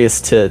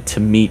curious to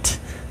meet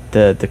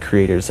the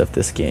creators of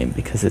this game,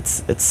 because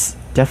it's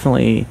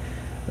definitely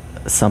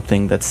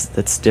something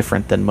that's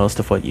different than most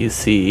of what you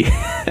see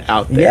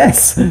out there.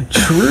 Yes,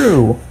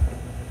 true.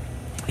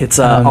 It's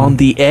on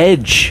the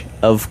edge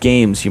of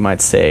games, you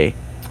might say,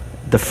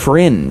 the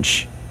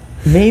fringe.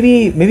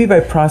 Maybe by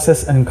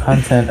process and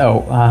content.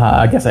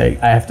 I guess I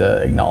have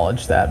to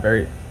acknowledge that.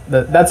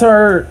 That's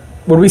our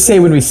what we say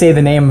when we say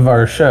the name of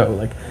our show.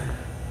 Like,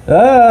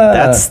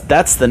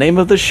 that's the name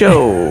of the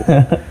show.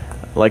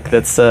 Like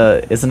that's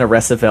isn't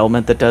Arrested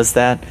Development that does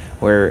that,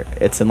 where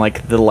it's in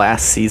like the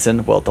last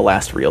season, well, the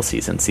last real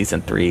season,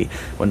 season 3,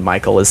 when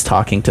Michael is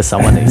talking to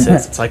someone and he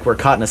says it's like we're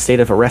caught in a state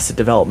of arrested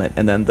development,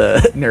 and then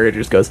the narrator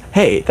just goes,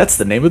 "Hey, that's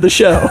the name of the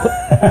show."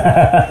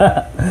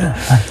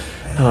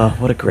 Oh,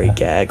 what a great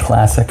gag.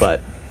 Classic.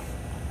 But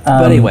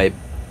anyway,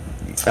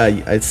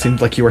 it seemed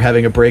like you were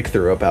having a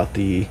breakthrough about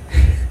the...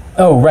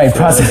 Oh, right,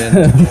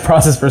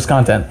 process versus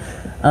content.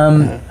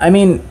 I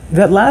mean,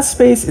 that last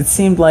space, it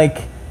seemed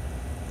like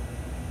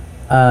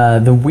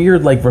the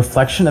weird like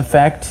reflection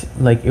effect,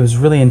 like it was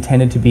really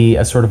intended to be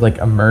a sort of like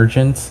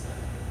emergent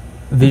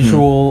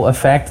visual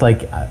effect.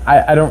 Like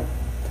I don't...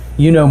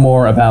 You know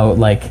more about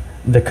like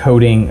the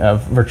coding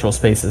of virtual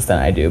spaces than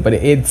I do, but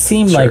it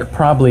seemed like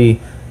probably...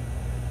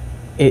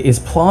 It is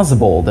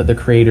plausible that the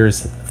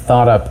creators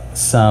thought up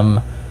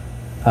some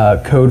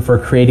code for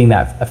creating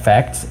that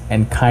effect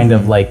and kind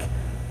of like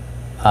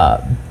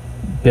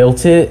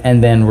built it,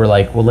 and then we're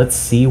like, well, let's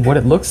see what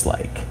it looks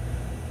like.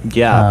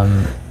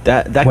 Yeah,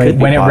 that could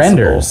be when possible. It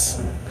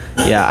renders.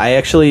 Yeah,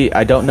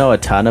 I don't know a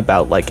ton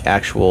about like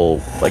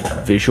actual like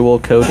visual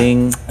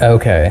coding.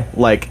 Okay.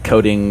 Like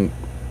coding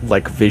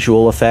like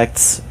visual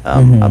effects.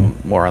 I'm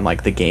more on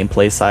like the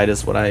gameplay side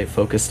is what I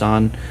focused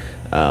on.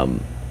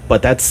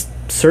 But that's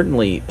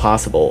certainly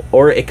possible,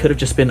 or it could have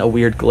just been a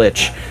weird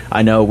glitch.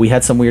 I know we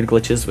had some weird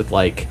glitches with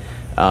like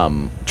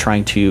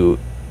trying to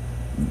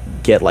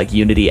get like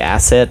Unity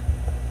asset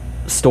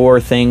store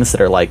things that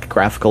are like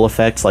graphical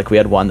effects. Like we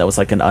had one that was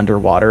like an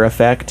underwater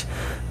effect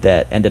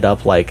that ended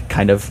up like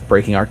kind of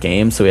breaking our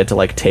game, so we had to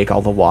like take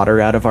all the water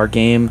out of our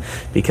game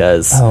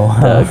because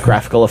the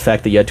graphical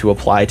effect that you had to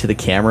apply to the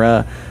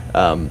camera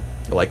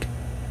like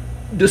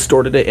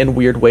distorted it in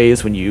weird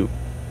ways when you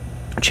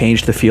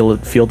changed the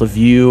field of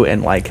view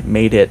and like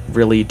made it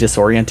really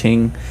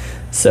disorienting.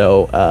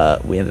 So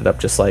we ended up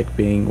just like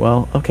being,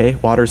 well, okay,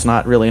 water's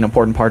not really an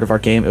important part of our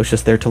game, it was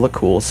just there to look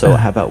cool, so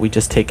how about we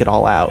just take it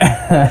all out.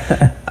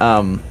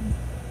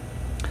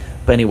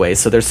 But anyway,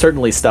 so there's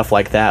certainly stuff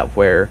like that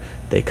where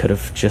they could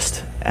have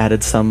just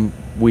added some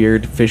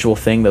weird visual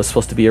thing that was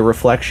supposed to be a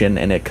reflection,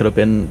 and it could have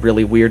been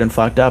really weird and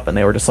fucked up, and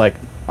they were just like,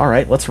 all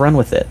right, let's run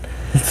with it.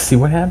 Let's see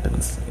what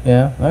happens.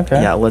 Yeah,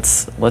 okay. Yeah,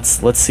 let's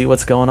see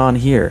what's going on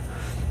here.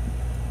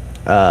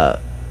 But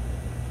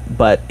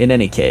in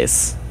any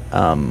case,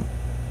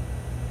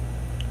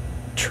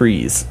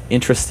 trees,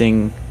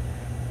 interesting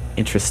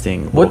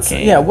little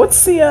game. Yeah,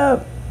 what's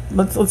the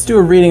let's do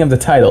a reading of the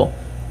title.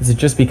 Is it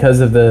just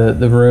because of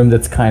the room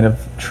that's kind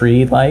of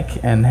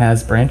tree-like and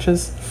has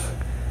branches?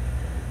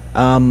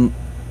 I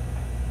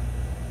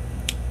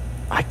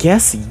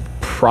guess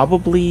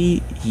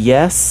probably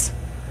yes.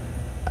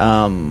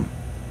 I'm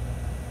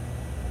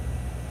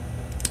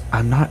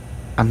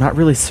not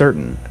really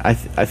certain. I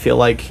feel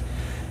like,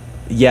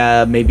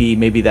 yeah,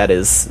 maybe that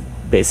is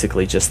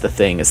basically just the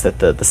thing, is that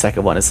the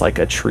second one is like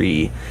a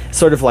tree,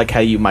 sort of like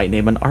how you might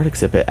name an art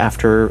exhibit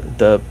after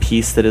the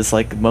piece that is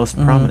like most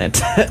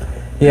prominent.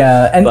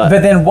 Yeah, and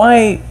but then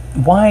why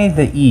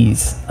the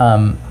E's?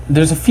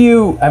 There's a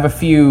few. I have a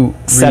few.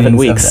 7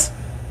 weeks.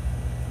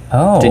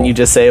 Oh, didn't you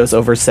just say it was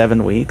over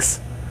 7 weeks?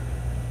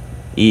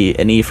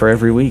 An E for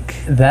every week.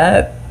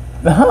 That.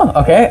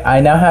 Okay. I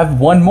now have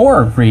one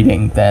more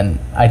reading than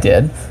I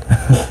did.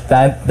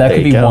 that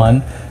could be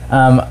one.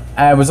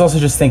 I was also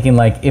just thinking,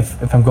 like,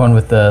 if I'm going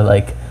with the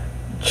like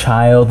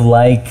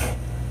childlike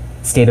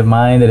state of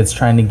mind that it's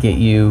trying to get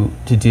you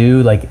to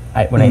do, like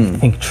when I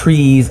think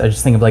trees, I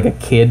just think of like a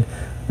kid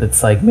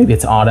that's like, maybe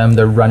it's autumn,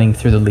 they're running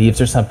through the leaves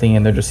or something,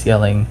 and they're just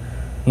yelling,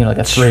 like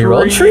a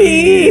 3-year-old,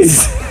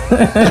 trees.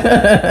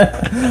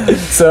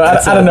 So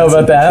I don't know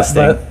about that,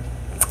 but.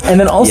 And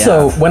then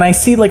also, when I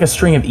see like a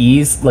string of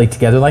E's like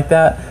together like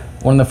that,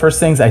 one of the first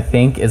things I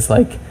think is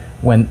like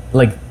when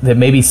like that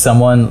maybe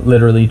someone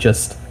literally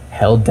just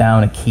held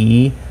down a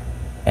key,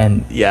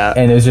 and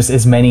it was just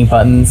as many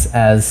buttons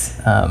as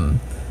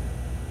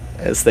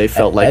they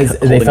felt like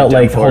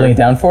holding it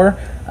down for.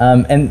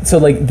 And so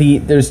like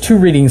there's two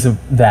readings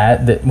of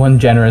that one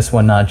generous,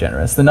 one not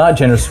generous. The not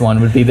generous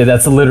one would be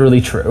that's literally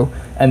true,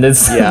 and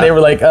they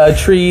were like,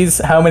 trees,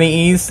 how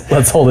many E's?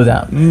 Let's hold it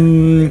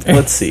down.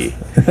 Let's see.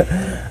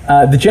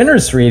 The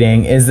generous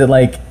reading is that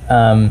like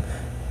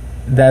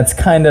that's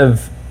kind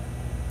of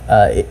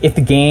if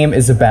the game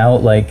is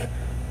about like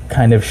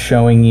kind of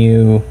showing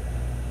you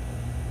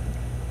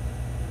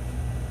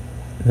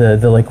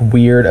the like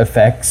weird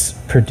effects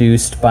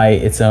produced by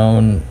its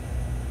own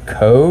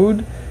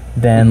code,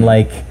 then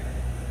like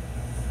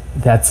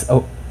that's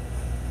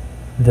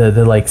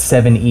the like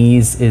 7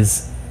 E's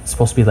is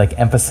supposed to be like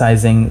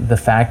emphasizing the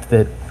fact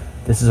that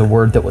this is a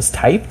word that was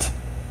typed.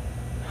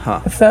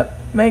 If that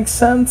makes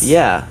sense.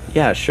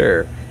 Yeah,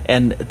 sure.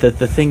 And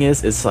the thing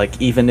is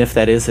like, even if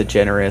that is a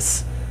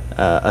generous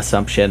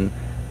assumption,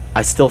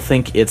 I still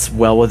think it's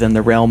well within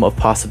the realm of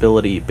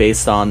possibility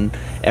based on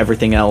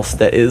everything else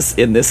that is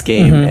in this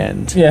game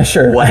and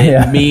what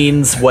it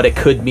means, what it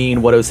could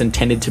mean, what it was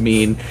intended to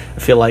mean. I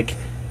feel like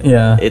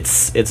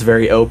it's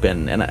very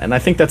open, and I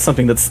think that's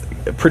something that's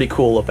pretty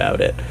cool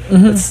about it.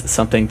 It's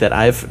something that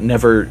I've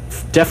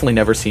definitely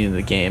never seen in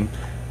the game.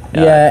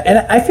 And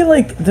I feel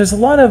like there's a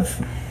lot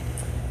of,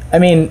 I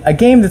mean, a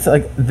game that's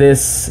like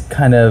this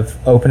kind of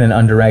open and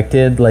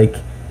undirected, like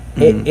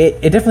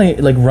it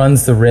definitely like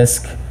runs the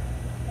risk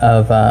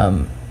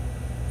of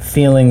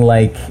feeling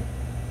like,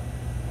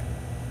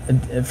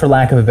 for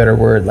lack of a better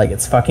word, like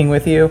it's fucking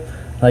with you.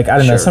 Like, I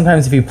don't know,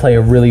 sometimes if you play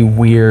a really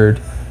weird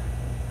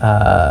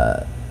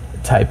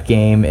type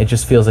game, it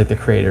just feels like the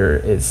creator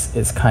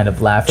is kind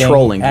of laughing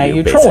trolling at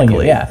you, basically.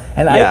 Trolling you,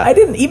 and I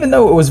didn't, even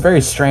though it was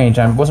very strange,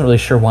 I wasn't really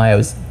sure why I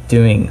was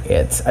doing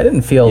it. I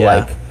didn't feel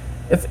like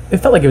it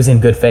felt like it was in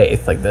good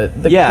faith. Like it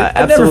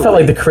never felt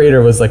like the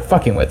creator was like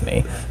fucking with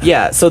me.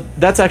 Yeah, so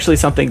that's actually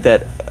something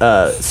that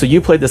so you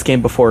played this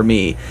game before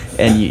me,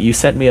 and you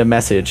sent me a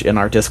message in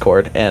our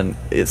Discord, and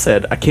it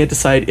said, I can't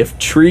decide if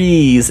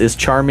trees is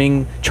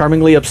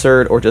charmingly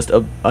absurd or just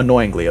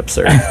annoyingly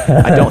absurd.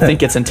 I don't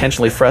think it's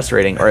intentionally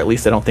frustrating, or at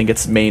least I don't think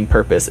its main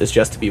purpose is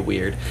just to be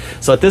weird.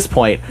 So at this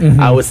point,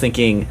 I was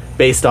thinking,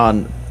 based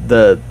on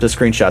the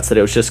screenshots that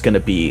it was just going to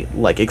be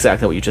like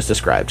exactly what you just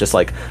described, just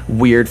like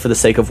weird for the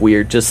sake of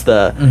weird, just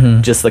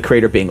the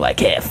creator being like,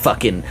 hey,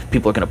 fucking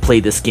people are going to play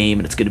this game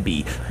and it's going to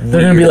be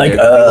they're going to be like,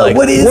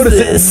 what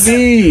does it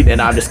mean?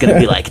 And I'm just going to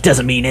be like, it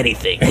doesn't mean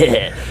anything.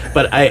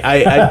 But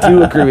I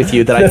do agree with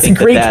you that I think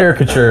that's a great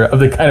caricature of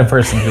the kind of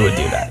person who would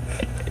do that.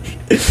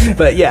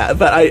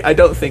 but I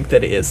don't think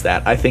that it is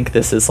that. I think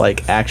this is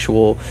like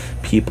actual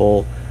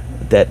people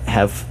that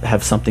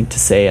have something to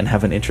say and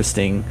have an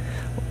interesting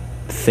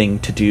thing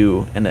to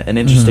do and an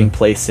interesting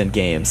place in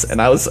games.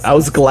 And I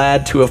was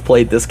glad to have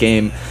played this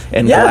game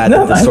and glad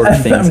that this sort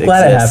of things I'm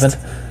glad exist. It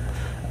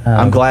happened.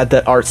 I'm glad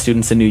that art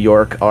students in New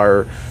York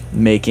are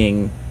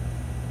making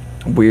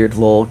weird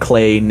little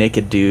clay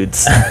naked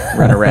dudes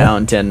run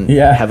around and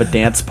have a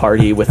dance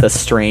party with a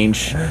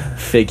strange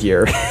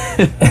figure.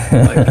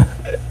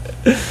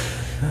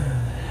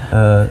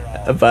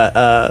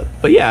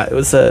 But yeah,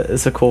 it's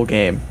a cool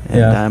game,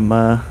 and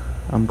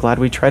I'm glad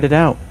we tried it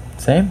out.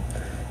 Same.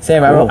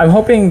 Cool. I'm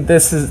hoping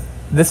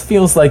this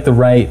feels like the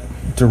right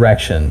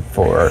direction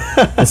for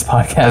this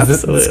podcast.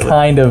 this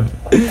kind of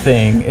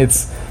thing.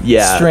 It's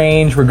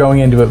strange. We're going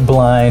into it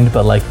blind,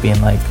 but like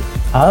being like,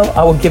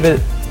 I will give it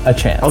a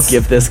chance. I'll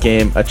give this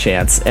game a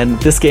chance. And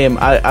this game,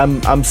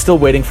 I'm still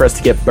waiting for us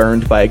to get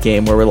burned by a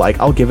game where we're like,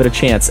 I'll give it a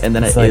chance, and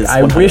then it's like, 100%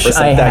 I wish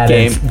I that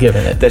game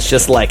given it. That's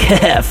just like,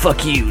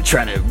 fuck you,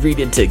 trying to read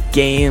into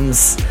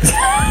games,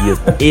 you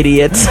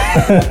idiot.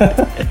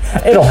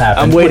 It'll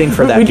happen. I'm waiting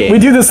for that game. We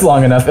do this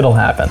long enough, it'll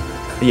happen.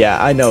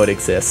 Yeah, I know it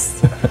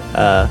exists.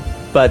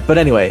 But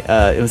anyway,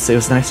 it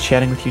was nice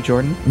chatting with you,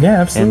 Jordan. Yeah,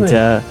 absolutely.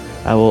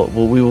 And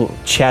we will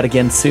chat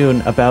again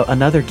soon about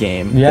another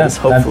game that is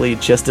hopefully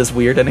just as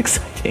weird and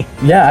exciting.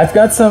 Yeah, I've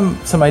got some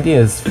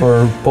ideas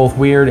for both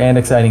weird and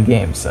exciting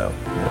games, so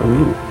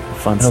ooh,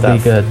 fun stuff. It'll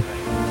be good.